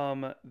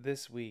this week?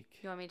 This week.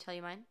 You want me to tell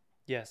you mine?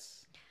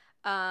 Yes.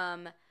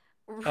 Um,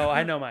 Oh,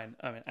 I know mine.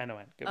 I know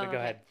mine. Go okay.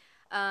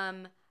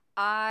 ahead.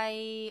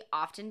 I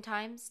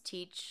oftentimes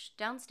teach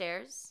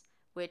downstairs,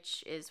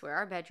 which is where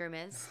our bedroom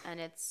is, and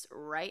it's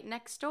right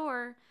next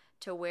door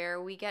to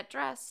where we get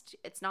dressed.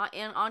 It's not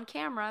on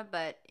camera,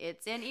 but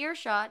it's in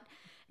earshot.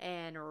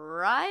 And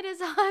right as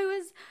I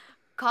was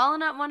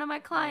calling up one of my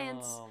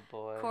clients,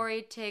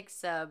 Corey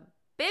takes a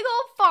big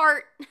old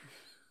fart.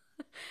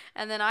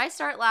 And then I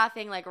start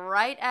laughing like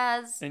right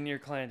as... And your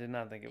client did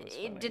not think it was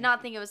funny. Did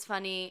not think it was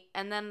funny.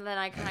 And then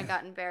I kind of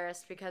got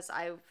embarrassed because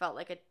I felt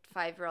like a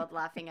 5-year-old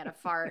laughing at a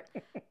fart.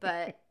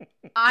 But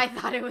I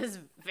thought it was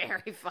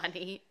very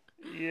funny.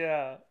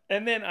 Yeah.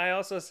 And then I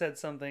also said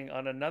something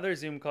on another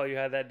Zoom call you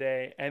had that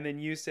day, and then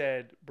you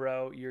said,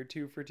 bro, you're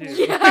 2 for 2.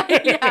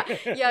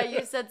 Yeah,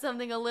 you said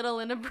something a little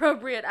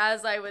inappropriate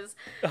as I was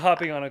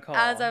hopping on a call.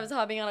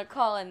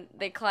 And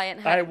the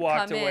client had I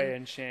walked come away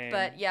in shame.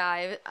 But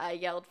yeah, I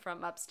yelled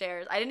from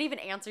upstairs. I didn't even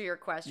answer your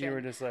question. You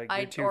were just like,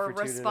 you're 2 for 2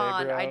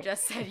 respond. Today, bro. I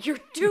just said, you're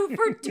 2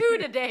 for 2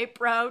 today,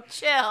 bro.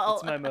 Chill.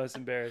 It's my most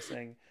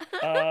embarrassing.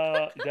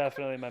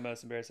 Definitely my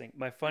most embarrassing.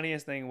 My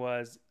funniest thing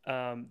was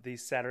the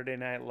Saturday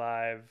Night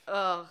Live.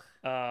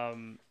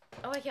 I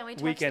can't wait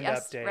to Weekend watch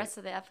update. Rest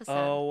of the episode.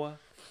 Oh,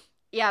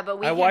 yeah, but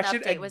Weekend I watched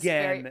Update it was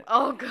again. very...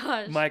 Oh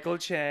gosh, Michael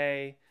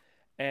Che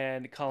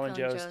and Colin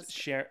Jost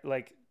share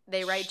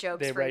they write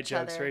jokes for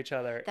each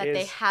other that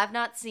they have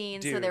not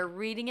seen, so they're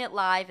reading it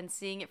live and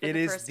seeing it for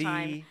the first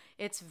time.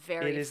 It's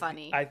very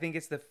funny. I think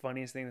it's the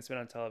funniest thing that's been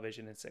on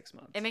television in 6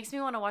 months. It makes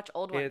me want to watch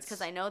old ones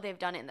because I know they've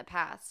done it in the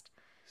past.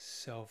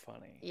 So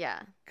funny.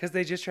 Yeah. Because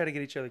they just try to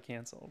get each other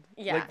canceled.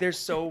 Yeah. Like they're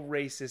so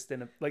racist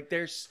and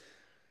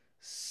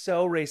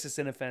so racist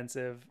and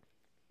offensive,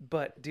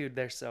 but dude,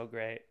 they're so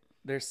great.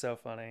 They're so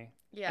funny.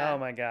 Yeah. Oh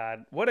my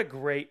God.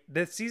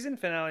 The season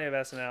finale of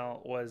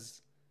SNL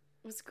was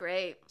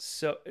great.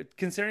 So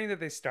considering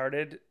that they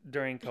started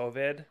during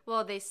COVID.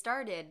 Well, they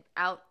started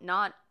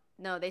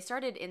they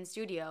started in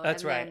studio.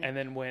 That's right. And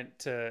then went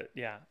to,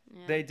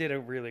 they did a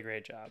really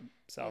great job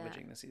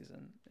salvaging the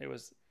season. It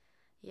was,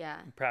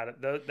 I'm proud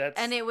of that.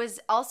 And it was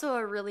also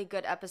a really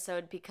good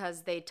episode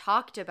because they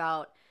talked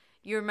about,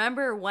 you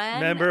remember when?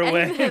 Remember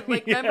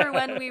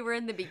when we were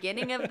in the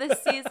beginning of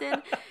this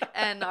season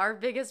and our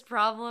biggest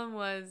problem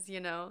was,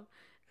 it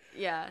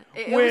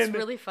was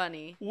really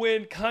funny.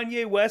 When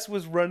Kanye West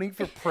was running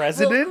for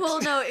president?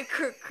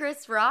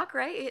 Chris Rock,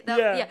 right?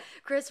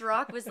 Chris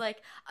Rock was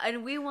like,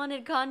 and we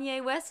wanted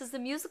Kanye West as the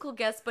musical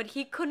guest, but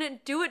he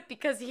couldn't do it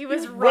because he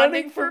was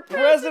running for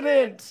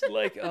president.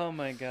 Like, oh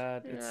my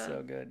God, it's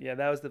so good. Yeah,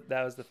 that was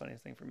the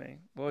funniest thing for me.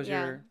 What was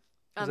your...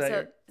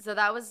 So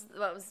that was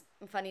what was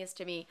funniest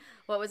to me.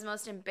 What was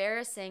most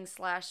embarrassing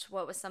 /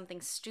 what was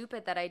something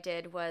stupid that I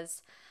did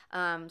was,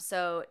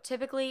 so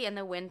typically in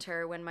the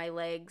winter when my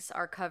legs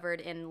are covered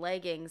in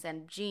leggings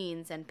and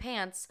jeans and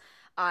pants,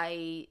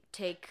 I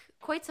take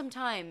quite some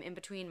time in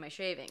between my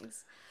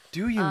shavings.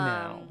 Do you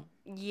now?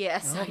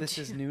 Yes. Oh, this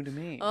is new to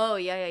me. Oh,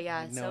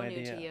 yeah. So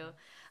new to you.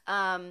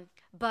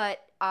 But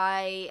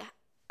I...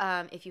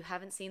 if you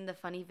haven't seen the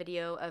funny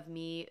video of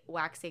me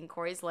waxing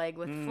Corey's leg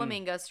with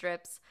flamingo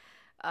strips,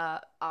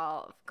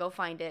 I'll go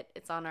find it.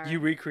 It's on our...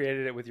 You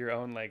recreated it with your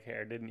own leg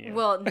hair, didn't you?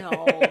 Well,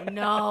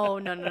 no,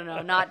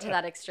 not to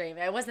that extreme.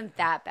 It wasn't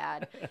that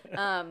bad.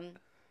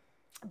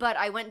 But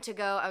I went to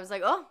go, I was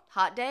like, oh,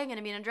 hot day, I'm going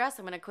to be in a dress.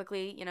 I'm going to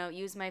quickly,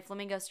 use my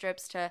flamingo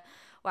strips to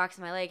wax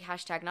my leg.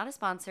 # not a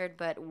sponsored,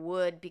 but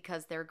would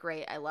because they're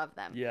great. I love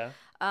them. Yeah.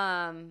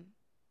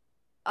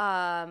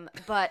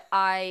 But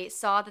I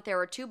saw that there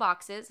were 2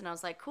 boxes and I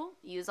was like, cool,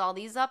 use all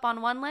these up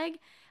on one leg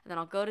and then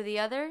I'll go to the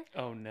other.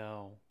 Oh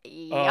no.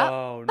 Yep.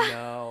 Oh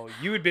no.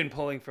 You had been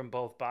pulling from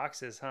both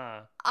boxes,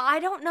 huh? I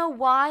don't know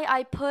why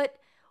I put,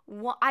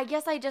 I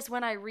guess I just,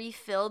 when I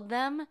refilled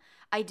them,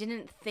 I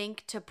didn't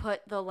think to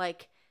put the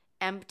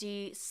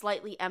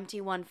slightly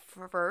empty one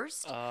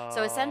first. Oh.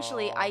 So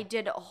essentially I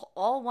did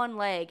all one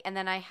leg and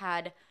then I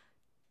had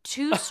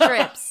 2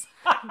 strips.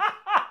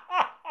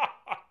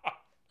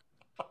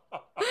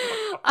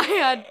 I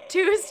had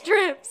 2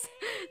 strips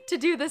to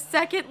do the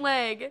second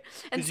leg,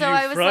 and so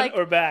I was front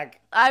or back?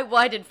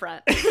 I did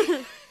front.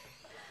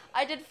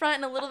 I did front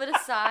and a little bit of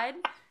side.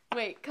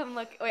 Wait, come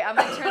look. Wait, I'm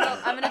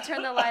gonna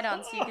turn the light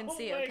on so you can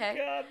see. Okay.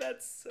 Oh my God,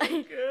 that's so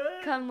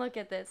good. Come look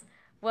at this.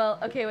 Well,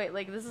 okay, wait.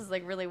 This is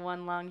really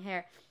one long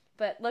hair,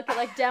 but look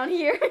at down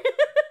here.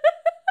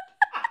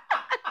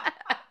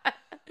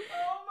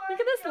 Look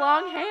at this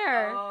long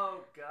hair.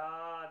 Oh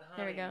God, honey.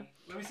 There we go.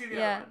 Let me see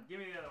the other one. Give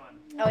me the other one.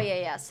 Oh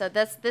yeah. So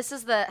this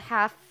is the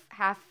half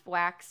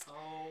waxed.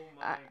 Oh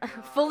my God.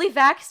 Fully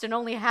vaxxed and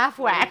only half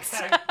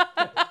waxed.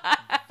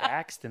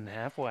 Waxed and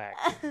half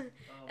waxed. Oh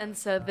and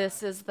so God.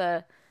 This is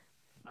the.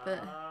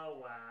 Oh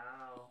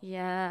wow.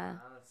 Yeah. Wow,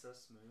 that's so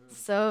smooth.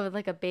 So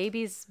like a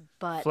baby's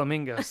butt.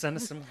 Flamingo, send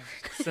us some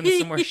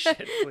more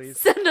shit, please.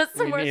 Send us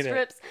some more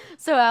strips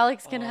so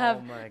Alex can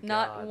have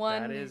God,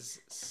 one. That is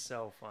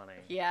so funny.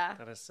 Yeah.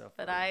 That is so funny.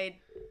 But I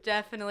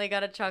definitely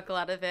got a chuckle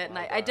out of it, and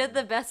I did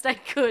the best I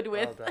could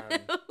with. Well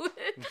done.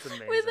 It's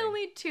amazing. With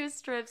only 2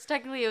 strips.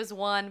 Technically, it was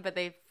 1, but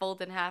they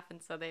fold in half,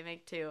 and so they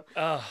make 2.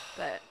 Oh,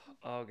 but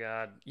oh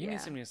God, you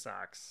need some new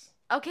socks.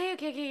 Okay,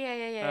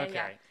 yeah.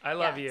 Okay, I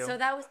love you. So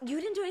that was, you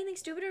didn't do anything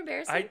stupid or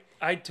embarrassing?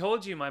 I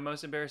told you my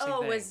most embarrassing thing.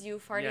 Oh, was you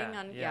farting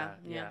on?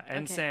 Yeah.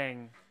 And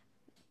saying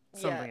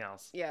something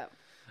else. Yeah.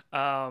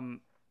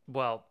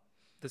 Well,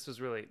 this was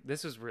really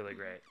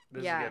great.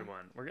 This is a good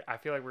one. I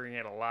feel like we're gonna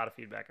get a lot of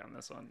feedback on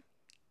this one.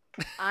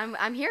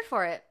 I'm here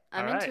for it.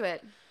 I'm into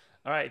it.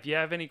 All right. If you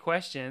have any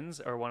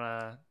questions or want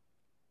to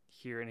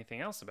hear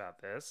anything else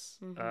about this,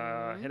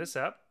 hit us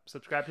up.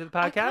 Subscribe to the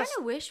podcast. I kind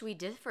of wish we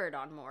differed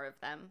on more of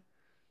them.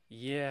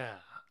 Yeah.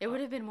 It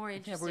would have been more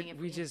interesting if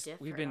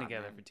we've been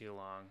together for too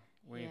long.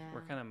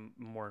 We're kind of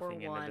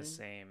morphing into the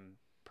same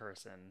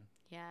person.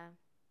 Yeah.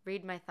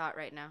 Read my thought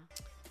right now.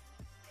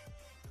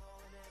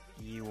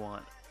 You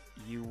want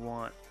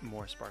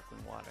more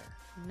sparkling water.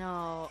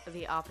 No,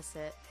 the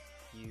opposite.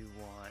 You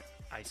want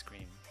ice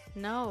cream.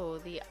 No,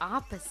 the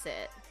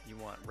opposite. You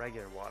want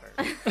regular water.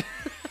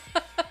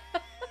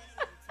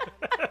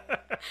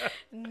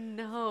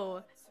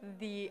 No,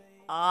 the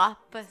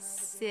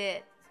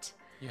opposite.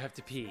 You have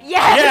to pee.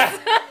 Yes!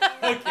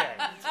 Yeah! Okay.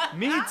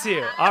 Me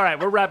too. All right,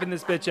 we're wrapping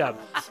this bitch up.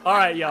 All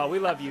right, y'all. We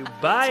love you.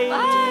 Bye.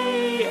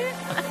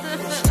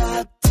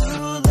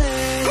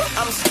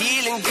 I'm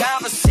stealing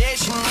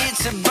conversation.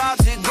 It's about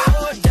to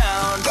go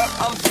down.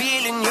 I'm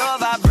feeling your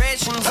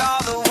vibrations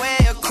all the way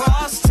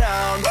across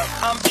town.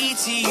 I'm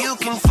E.T. You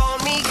can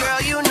phone me,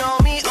 girl. You know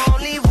me.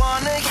 Only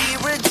wanna hear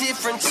a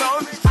different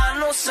tone. I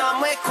know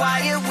somewhere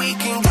quiet we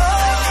can go.